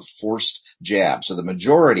favor of forced jabs. So the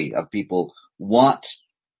majority of people want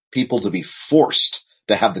people to be forced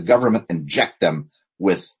to have the government inject them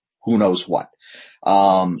with who knows what.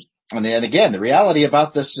 And again, the reality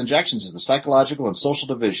about this injections is the psychological and social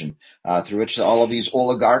division through which all of these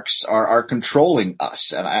oligarchs are controlling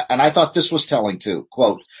us. And I thought this was telling too.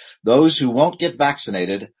 Quote, those who won't get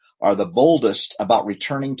vaccinated are the boldest about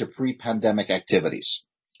returning to pre-pandemic activities.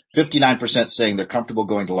 59% saying they're comfortable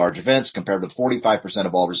going to large events compared with 45%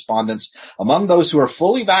 of all respondents. Among those who are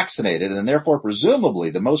fully vaccinated and therefore presumably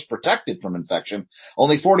the most protected from infection,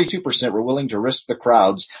 only 42% were willing to risk the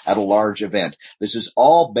crowds at a large event. This is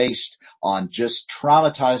all based on just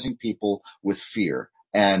traumatizing people with fear.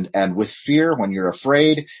 And with fear, when you're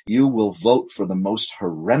afraid, you will vote for the most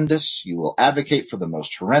horrendous. You will advocate for the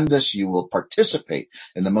most horrendous. You will participate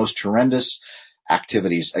in the most horrendous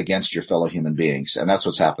activities against your fellow human beings. And that's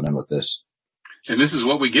what's happening with this. And this is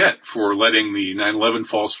what we get for letting the 9/11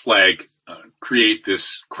 false flag create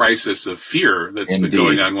this crisis of fear that's been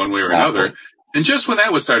going on one way or another. And just when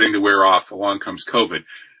that was starting to wear off, along comes COVID.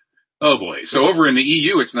 Oh boy. So over in the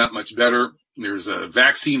EU, it's not much better. There's a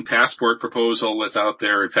vaccine passport proposal that's out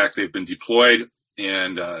there. In fact, they've been deployed.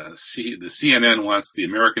 And the CNN wants the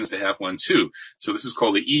Americans to have one too. So this is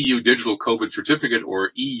called the EU Digital COVID Certificate,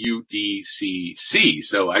 or EUDCC.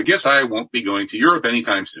 So I guess I won't be going to Europe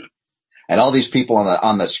anytime soon. And all these people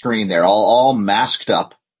on the screen, they're all masked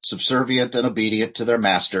up, subservient and obedient to their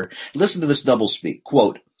master. Listen to this doublespeak.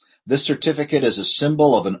 Quote, this certificate is a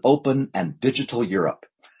symbol of an open and digital Europe.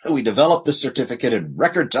 We developed this certificate in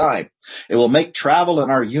record time. It will make travel in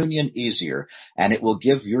our union easier, and it will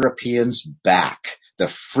give Europeans back the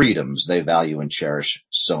freedoms they value and cherish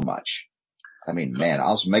so much. I mean, man, it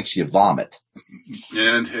also makes you vomit.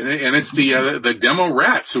 And it's the demo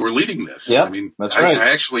rats who are leading this. Yep, I mean, that's right.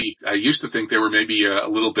 I used to think they were maybe a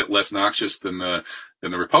little bit less noxious than the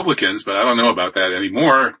Republicans, but I don't know about that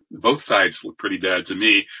anymore. Both sides look pretty bad to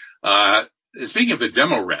me. Speaking of the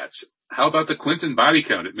demo rats, how about the Clinton body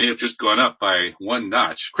count? It may have just gone up by one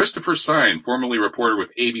notch. Christopher Sine, formerly reporter with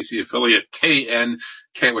ABC affiliate KNXV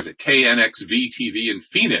TV in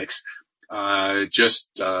Phoenix, just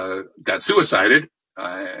got suicided.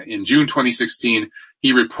 In June 2016,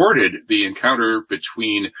 he reported the encounter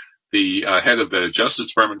between the head of the Justice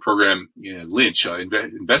Department program, Lynch,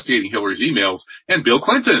 investigating Hillary's emails, and Bill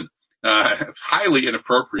Clinton. Highly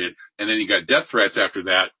inappropriate. And then he got death threats after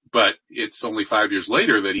that. But it's only 5 years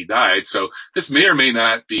later that he died. So this may or may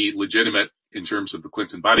not be legitimate in terms of the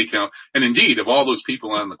Clinton body count. And indeed, of all those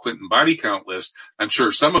people on the Clinton body count list, I'm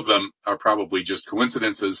sure some of them are probably just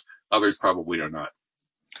coincidences. Others probably are not.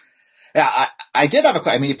 Yeah, I did have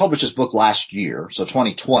he published his book last year. So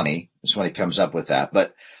 2020 is when he comes up with that.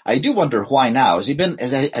 But I do wonder why now. Has he been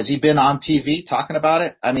on TV talking about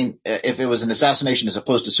it? I mean, if it was an assassination as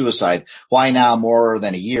opposed to suicide, why now more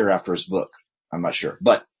than a year after his book? I'm not sure.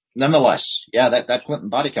 But nonetheless, yeah, that Clinton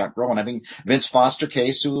body count growing. I mean, Vince Foster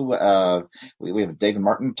case, who, we have David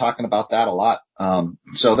Martin talking about that a lot.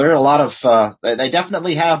 So there are a lot of, they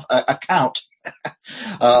definitely have a count,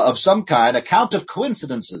 of some kind, a count of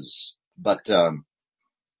coincidences, but,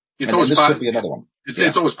 it's always this could be another one.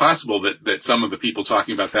 It's always possible that some of the people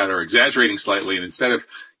talking about that are exaggerating slightly, and instead of,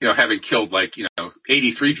 having killed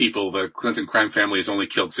 83 people, the Clinton crime family has only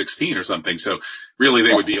killed 16 or something. So really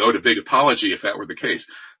they would be owed a big apology if that were the case.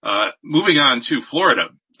 Moving on to Florida.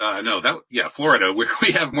 Florida, where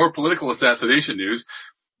we have more political assassination news.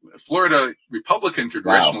 Florida Republican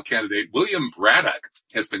congressional candidate William Braddock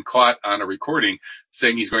has been caught on a recording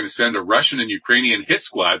saying he's going to send a Russian and Ukrainian hit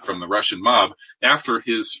squad from the Russian mob after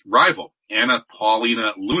his rival, Anna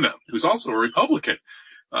Paulina Luna, who's also a Republican.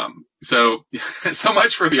 So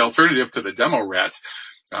much for the alternative to the demo rats.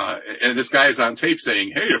 And this guy is on tape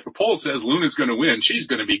saying, hey, if the poll says Luna's going to win, she's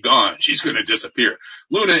going to be gone. She's going to disappear.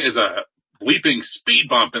 Luna is a bleeping speed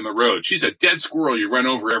bump in the road. She's a dead squirrel you run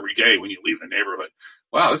over every day when you leave the neighborhood.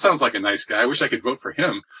 Wow, this sounds like a nice guy. I wish I could vote for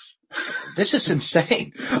him. This is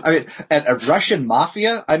insane. I mean, and a Russian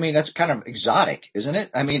mafia, that's kind of exotic, isn't it?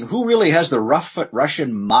 I mean, who really has the rough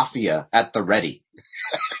Russian mafia at the ready?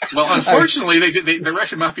 Well, unfortunately, the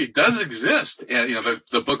Russian mafia does exist. And,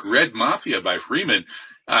 the book Red Mafia by Freeman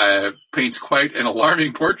paints quite an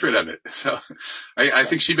alarming portrait of it. So I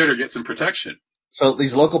think she better get some protection. So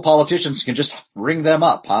these local politicians can just ring them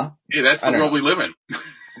up, huh? Yeah, that's the world we live in.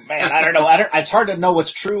 Man, I don't know. It's hard to know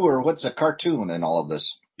what's true or what's a cartoon in all of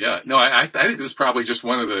this. Yeah, no, I think this is probably just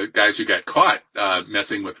one of the guys who got caught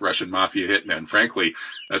messing with Russian mafia hitmen. Frankly,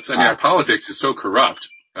 our politics is so corrupt.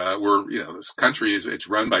 This country it's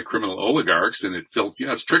run by criminal oligarchs, and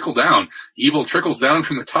it's trickle down. Evil trickles down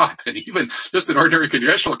from the top, and even just an ordinary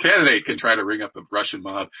congressional candidate can try to ring up the Russian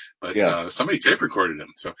mob. But somebody tape recorded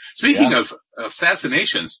him. So speaking of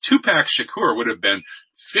assassinations, Tupac Shakur would have been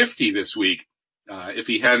 50 this week if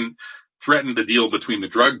he hadn't threatened the deal between the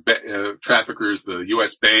drug traffickers, the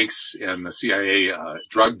U.S. banks, and the CIA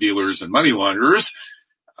drug dealers and money launderers.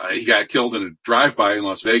 He got killed in a drive-by in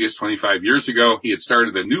Las Vegas 25 years ago. He had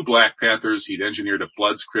started the new Black Panthers. He'd engineered a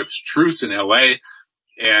Bloods Crips truce in L.A.,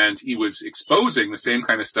 and he was exposing the same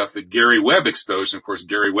kind of stuff that Gary Webb exposed. And of course,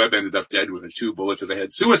 Gary Webb ended up dead with a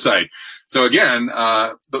 2-bullet-to-the-head suicide. So again,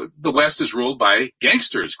 the West is ruled by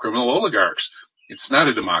gangsters, criminal oligarchs. It's not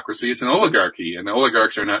a democracy. It's an oligarchy, and the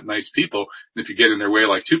oligarchs are not nice people. And if you get in their way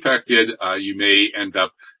like Tupac did, you may end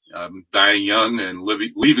up dying young and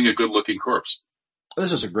leaving a good-looking corpse.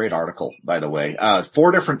 This is a great article, by the way.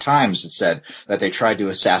 4 different times it said that they tried to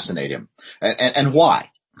assassinate him. And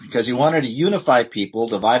why? Because he wanted to unify people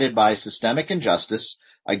divided by systemic injustice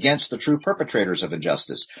against the true perpetrators of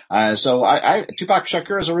injustice. So Tupac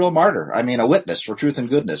Shakur is a real martyr. I mean, a witness for truth and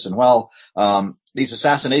goodness. And while these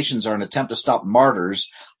assassinations are an attempt to stop martyrs,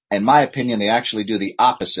 in my opinion, they actually do the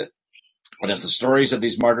opposite. But if the stories of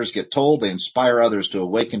these martyrs get told, they inspire others to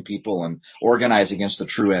awaken people and organize against the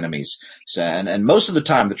true enemies. So, and most of the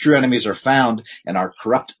time, the true enemies are found in our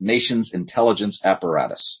corrupt nation's intelligence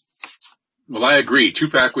apparatus. Well, I agree.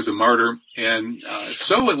 Tupac was a martyr, and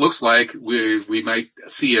so it looks like we might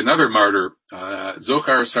see another martyr,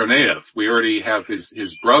 Dzhokhar Tsarnaev. We already have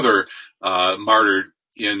his brother martyred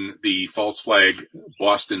in the false flag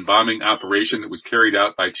Boston bombing operation that was carried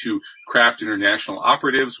out by 2 Kraft International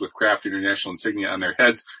operatives with Kraft International insignia on their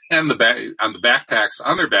heads and on the backpacks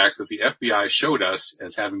on their backs that the FBI showed us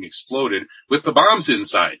as having exploded with the bombs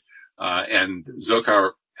inside. And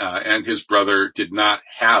Dzhokhar and his brother did not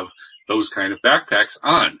have those kind of backpacks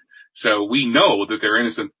on. So we know that they're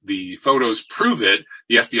innocent. The photos prove it.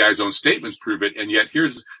 The FBI's own statements prove it. And yet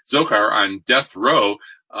here's Dzhokhar on death row.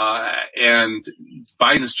 And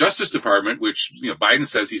Biden's Justice Department, which, Biden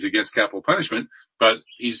says he's against capital punishment, but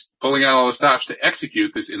he's pulling out all the stops to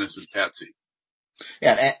execute this innocent patsy.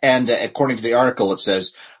 Yeah, and according to the article, it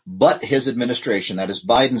says, but his administration, that is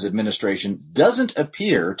Biden's administration, doesn't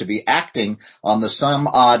appear to be acting on the some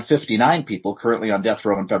odd 59 people currently on death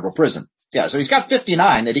row in federal prison. Yeah, so he's got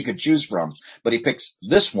 59 that he could choose from, but he picks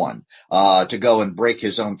this one to go and break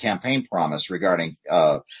his own campaign promise regarding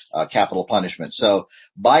capital punishment. So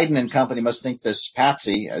Biden and company must think this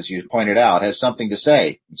patsy, as you pointed out, has something to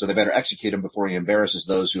say, so they better execute him before he embarrasses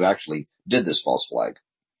those who actually did this false flag.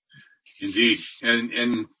 Indeed.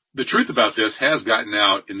 And the truth about this has gotten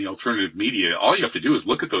out in the alternative media. All you have to do is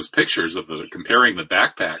look at those pictures of comparing the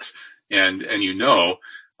backpacks and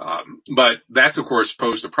but that's, of course,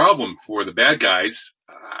 posed a problem for the bad guys.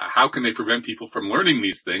 How can they prevent people from learning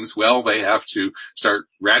these things? Well, they have to start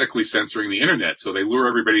radically censoring the internet. So they lure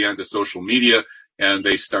everybody onto social media and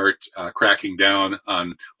they start cracking down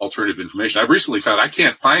on alternative information. I've recently found I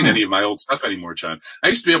can't find any of my old stuff anymore, John. I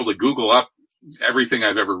used to be able to Google up everything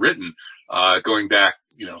I've ever written, going back,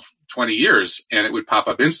 20 years, and it would pop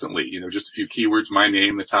up instantly, just a few keywords, my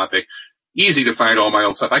name, the topic. Easy to find all my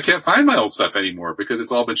old stuff. I can't find my old stuff anymore because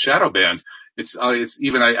it's all been shadow banned. It's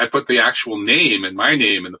even, I put the actual name and my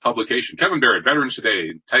name in the publication, Kevin Barrett, Veterans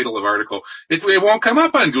Today, title of article. It won't come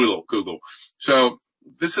up on Google. So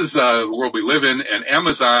this is the world we live in, and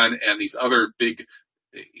Amazon and these other big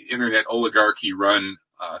internet oligarchy run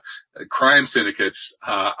crime syndicates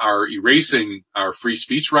are erasing our free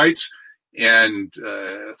speech rights. And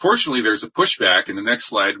fortunately, there's a pushback. In the next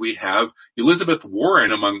slide, we have Elizabeth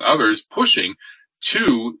Warren, among others, pushing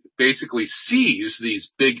to basically seize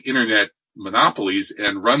these big internet monopolies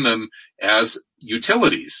and run them as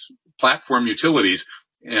utilities, platform utilities.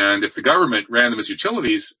 And if the government ran them as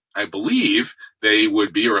utilities, I believe they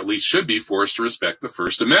would be, or at least should be, forced to respect the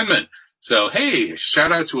First Amendment. So, hey,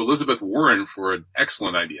 shout out to Elizabeth Warren for an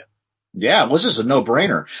excellent idea. Yeah, well, this is a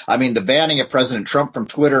no-brainer. I mean, the banning of President Trump from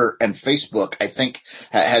Twitter and Facebook, I think,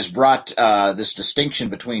 has brought this distinction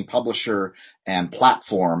between publisher and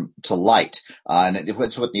platform to light. And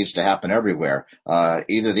it's what needs to happen everywhere.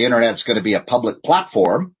 Either the internet's going to be a public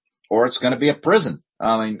platform or it's going to be a prison.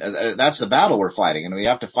 I mean, that's the battle we're fighting, and we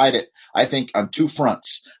have to fight it, I think, on 2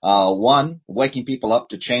 fronts. One, waking people up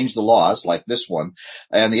to change the laws, like this one,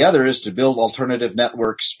 and the other is to build alternative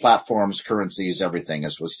networks, platforms, currencies, everything,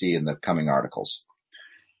 as we'll see in the coming articles.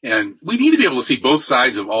 And we need to be able to see both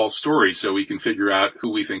sides of all stories so we can figure out who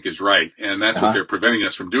we think is right. And that's what they're preventing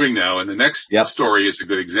us from doing now. And the next story is a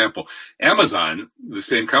good example. Amazon, the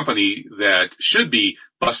same company that should be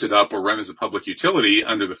busted up or run as a public utility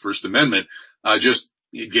under the First Amendment, just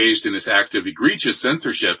engaged in this act of egregious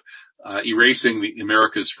censorship, erasing the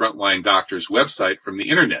America's Frontline Doctors website from the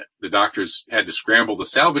internet. The doctors had to scramble to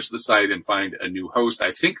salvage the site and find a new host. I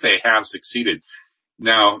think they have succeeded.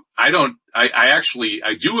 Now, I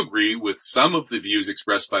do agree with some of the views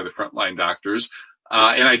expressed by the frontline doctors,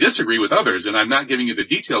 and I disagree with others, and I'm not giving you the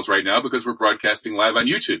details right now because we're broadcasting live on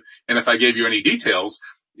YouTube. And if I gave you any details,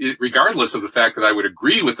 regardless of the fact that I would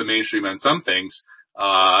agree with the mainstream on some things,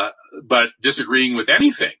 but disagreeing with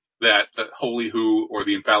anything that the Holy Who or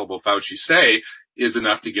the infallible Fauci say is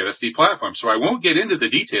enough to get us deplatformed. So I won't get into the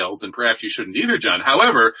details, and perhaps you shouldn't either, John.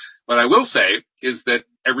 However, what I will say is that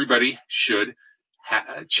everybody should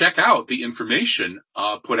check out the information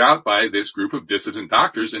put out by this group of dissident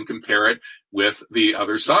doctors and compare it with the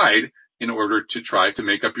other side in order to try to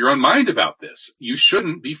make up your own mind about this. You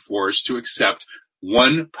shouldn't be forced to accept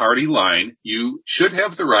one party line. You should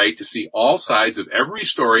have the right to see all sides of every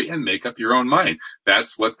story and make up your own mind.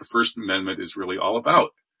 That's what the First Amendment is really all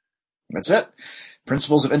about. That's it.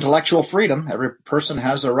 Principles of intellectual freedom. Every person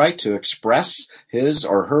has a right to express his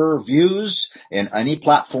or her views in any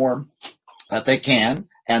platform that they can,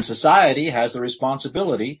 and society has the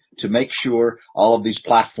responsibility to make sure all of these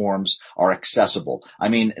platforms are accessible. I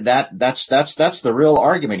mean, that's the real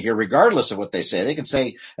argument here, regardless of what they say. They can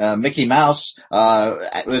say, Mickey Mouse,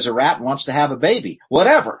 is a rat and wants to have a baby.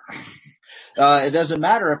 Whatever. It doesn't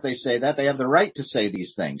matter if they say that. They have the right to say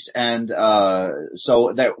these things. And,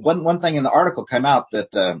 so that one thing in the article came out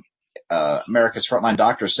that, America's Frontline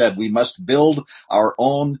Doctor said we must build our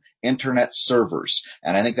own internet servers.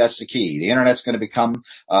 And I think that's the key. The internet's going to become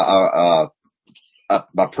a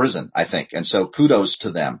prison, I think. And so kudos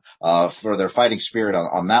to them, for their fighting spirit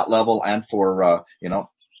on that level and for,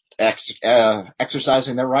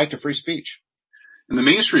 exercising their right to free speech. And the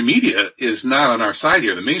mainstream media is not on our side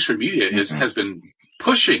here. The mainstream media has been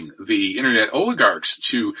pushing the internet oligarchs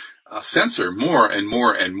to censor more and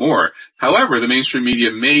more and more. However, the mainstream media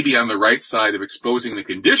may be on the right side of exposing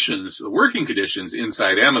the working conditions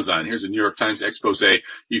inside Amazon. Here's a New York Times expose.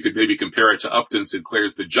 You could maybe compare it to Upton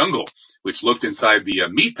Sinclair's The Jungle, which looked inside the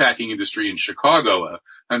meatpacking industry in Chicago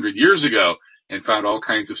 100 years ago and found all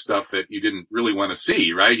kinds of stuff that you didn't really want to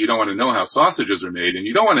see, right? You don't want to know how sausages are made, and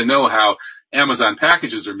you don't want to know how Amazon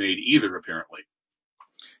packages are made either, apparently.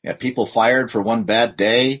 Yeah, people fired for one bad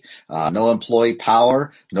day, no employee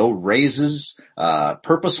power, no raises,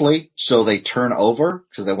 purposely, so they turn over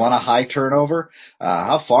because they want a high turnover.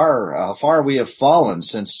 How far we have fallen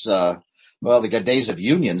since, the days of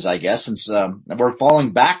unions, I guess, since, we're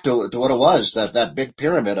falling back to what it was, that big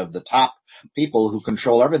pyramid of the top people who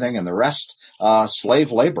control everything and the rest,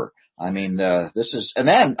 slave labor. I mean, and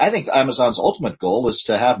then I think Amazon's ultimate goal is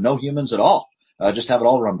to have no humans at all, just have it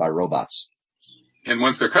all run by robots. And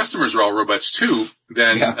once their customers are all robots too,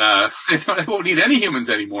 then they won't need any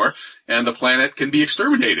humans anymore, and the planet can be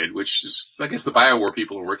exterminated, which is, I guess, the BioWar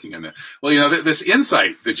people are working on that. Well, this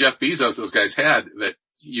insight that Jeff Bezos, those guys had, that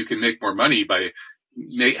you can make more money by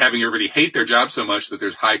having everybody hate their job so much that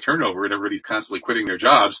there's high turnover and everybody's constantly quitting their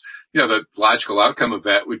jobs. The logical outcome of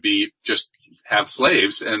that would be just have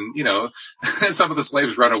slaves, and some of the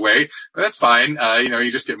slaves run away, but that's fine.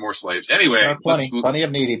 You just get more slaves anyway. Plenty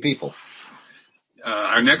of needy people.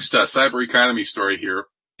 Our next cyber economy story here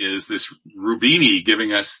is this Rubini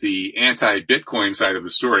giving us the anti-Bitcoin side of the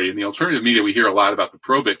story. In the alternative media, we hear a lot about the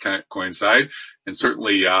pro-Bitcoin side, and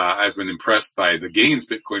certainly I've been impressed by the gains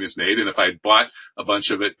Bitcoin has made. And if I'd bought a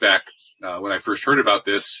bunch of it back when I first heard about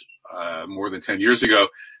this more than 10 years ago,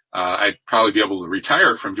 I'd probably be able to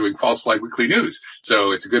retire from doing False Flag Weekly News.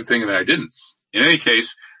 So it's a good thing that I didn't. In any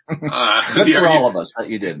case, good for all of us that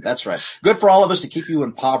you didn't. That's right. Good for all of us to keep you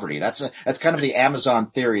in poverty. That's kind of the Amazon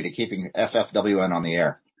theory to keeping FFWN on the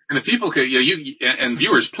air. And if people could, you and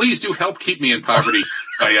viewers, please do help keep me in poverty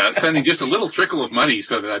by sending just a litlittle trickle of money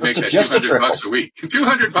so that I make that $200 a week.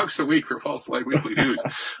 $200 a week for False Flag Weekly News.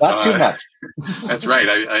 Not too much. That's right.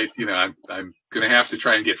 I'm going to have to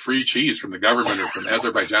try and get free cheese from the government or from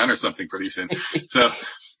Azerbaijan or something pretty soon. So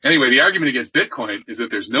anyway, the argument against Bitcoin is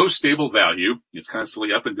that there's no stable value. It's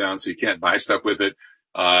constantly up and down, so you can't buy stuff with it.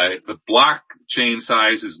 The blockchain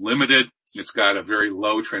size is limited. It's got a very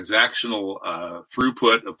low transactional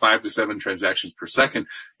throughput of 5 to 7 transactions per second.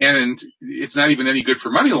 And it's not even any good for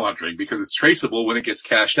money laundering because it's traceable when it gets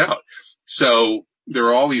cashed out. So there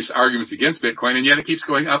are all these arguments against Bitcoin, and yet it keeps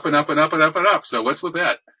going up and up and up and up and up. So what's with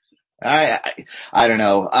that? I don't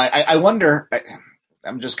know. I wonder,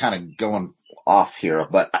 I'm just kind of going off here,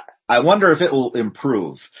 but I wonder if it will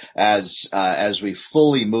improve as we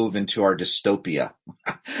fully move into our dystopia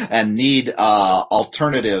and need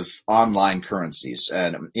alternative online currencies.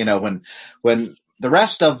 And when the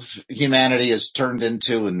rest of humanity is turned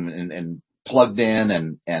into and plugged in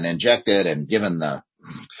and injected and given the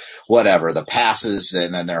passes,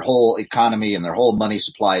 and then their whole economy and their whole money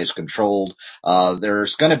supply is controlled,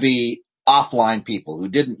 there's going to be offline people who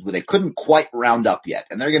they couldn't quite round up yet.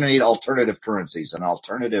 And they're going to need alternative currencies and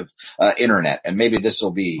alternative internet. And maybe this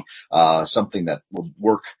will be something that will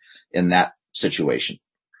work in that situation.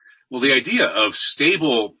 Well, the idea of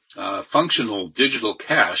stable, functional digital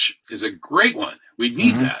cash is a great one. We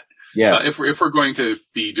need that. Yeah. If we're going to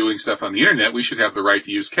be doing stuff on the internet, we should have the right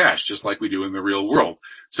to use cash, just like we do in the real world.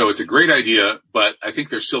 So it's a great idea, but I think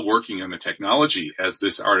they're still working on the technology, as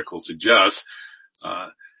this article suggests.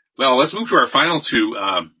 Well, let's move to our final two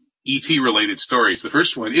ET related stories. The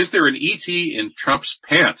first one: is there an ET in Trump's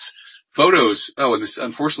pants? Photos. Oh, and this,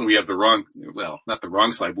 unfortunately, we have not the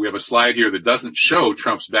wrong slide. We have a slide here that doesn't show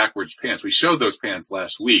Trump's backwards pants. We showed those pants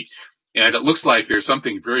last week, and it looks like there's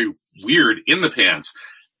something very weird in the pants.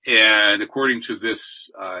 And according to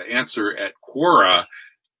this answer at Quora,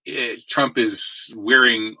 Trump is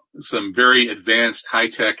wearing some very advanced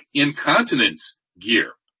high-tech incontinence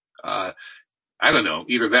gear. I don't know,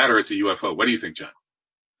 either that or it's a UFO. What do you think, John?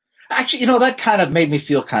 Actually, that kind of made me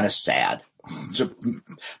feel kind of sad to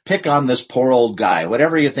pick on this poor old guy.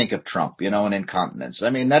 Whatever you think of Trump, and incontinence. I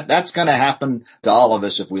mean, that's going to happen to all of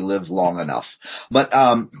us if we live long enough. But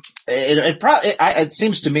it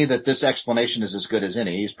seems to me that this explanation is as good as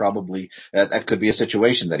any. He's probably that could be a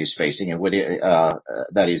situation that he's facing and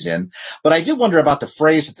that he's in. But I do wonder about the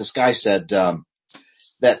phrase that this guy said,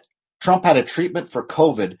 that Trump had a treatment for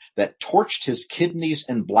COVID that torched his kidneys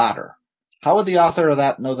and bladder. How would the author of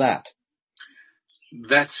that know that?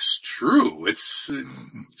 That's true.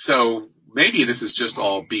 So maybe this is just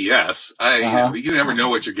all BS. You never know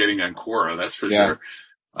what you're getting on Quora. That's for sure.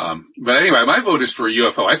 But anyway, my vote is for a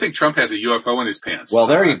UFO. I think Trump has a UFO in his pants. Well,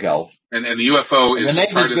 there you go. And the UFO is the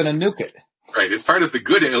Navy's going to nuke it. Right. It's part of the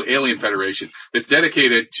good alien federation that's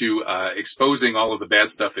dedicated to exposing all of the bad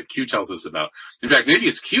stuff that Q tells us about. In fact, maybe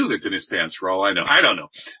it's Q that's in his pants for all I know. I don't know.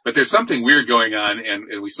 But there's something weird going on,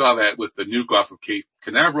 and we saw that with the nuke off of Cape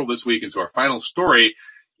Canaveral this week. And so our final story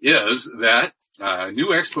is that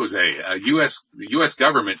new expose. The U.S.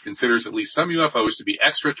 government considers at least some UFOs to be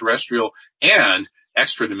extraterrestrial and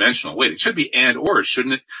extra-dimensional. Wait, it should be and or,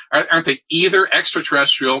 shouldn't it? Aren't they either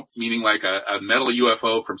extraterrestrial, meaning like a metal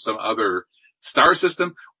UFO from some other star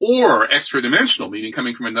system, or extra-dimensional, meaning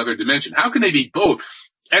coming from another dimension? How can they be both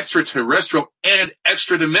extraterrestrial and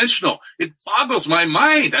extra-dimensional? It boggles my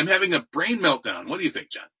mind. I'm having a brain meltdown. What do you think,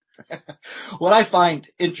 John? What I find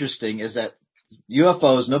interesting is that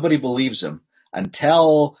UFOs, nobody believes them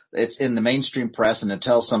until it's in the mainstream press and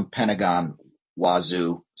until some Pentagon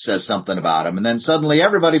wazoo says something about them, and then suddenly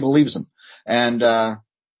everybody believes them. And I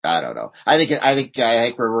don't know. I think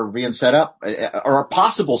we're being set up, or a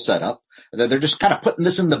possible setup. They're just kind of putting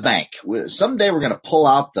this in the bank. Someday we're going to pull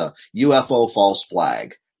out the UFO false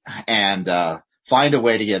flag and find a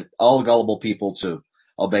way to get all gullible people to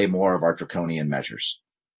obey more of our draconian measures.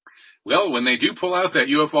 Well, when they do pull out that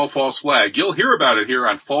UFO false flag, you'll hear about it here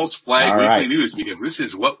on False Flag Weekly News, because this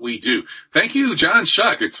is what we do. Thank you, John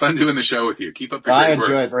Shuck. It's fun doing the show with you. Keep up the great work. I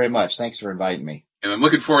enjoy it very much. Thanks for inviting me. And I'm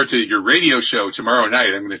looking forward to your radio show tomorrow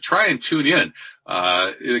night. I'm going to try and tune in.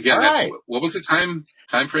 What was the time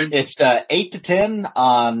frame? It's 8 to 10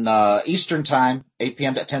 on Eastern Time, 8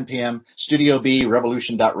 p.m. to 10 p.m. Studio B,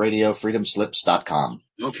 revolution.radio, freedomslips.com.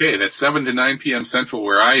 Okay, that's 7 to 9 p.m. Central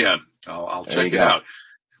where I am. I'll check it out.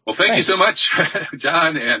 Well, thanks you so much,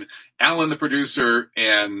 John and Alan, the producer,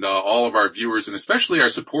 and all of our viewers, and especially our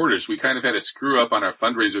supporters. We kind of had a screw up on our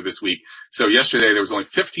fundraiser this week. So yesterday there was only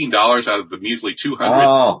 $15 out of the measly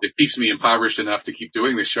 $200. It keeps me impoverished enough to keep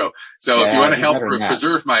doing this show. So if you want to help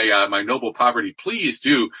preserve my noble poverty, please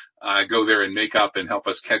do go there and make up and help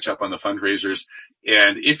us catch up on the fundraisers.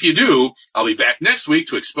 And if you do, I'll be back next week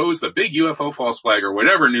to expose the big UFO false flag or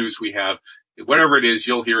whatever news we have. Whatever it is,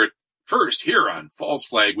 you'll hear it first here on False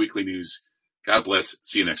Flag Weekly News. God bless.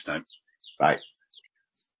 See you next time. Bye.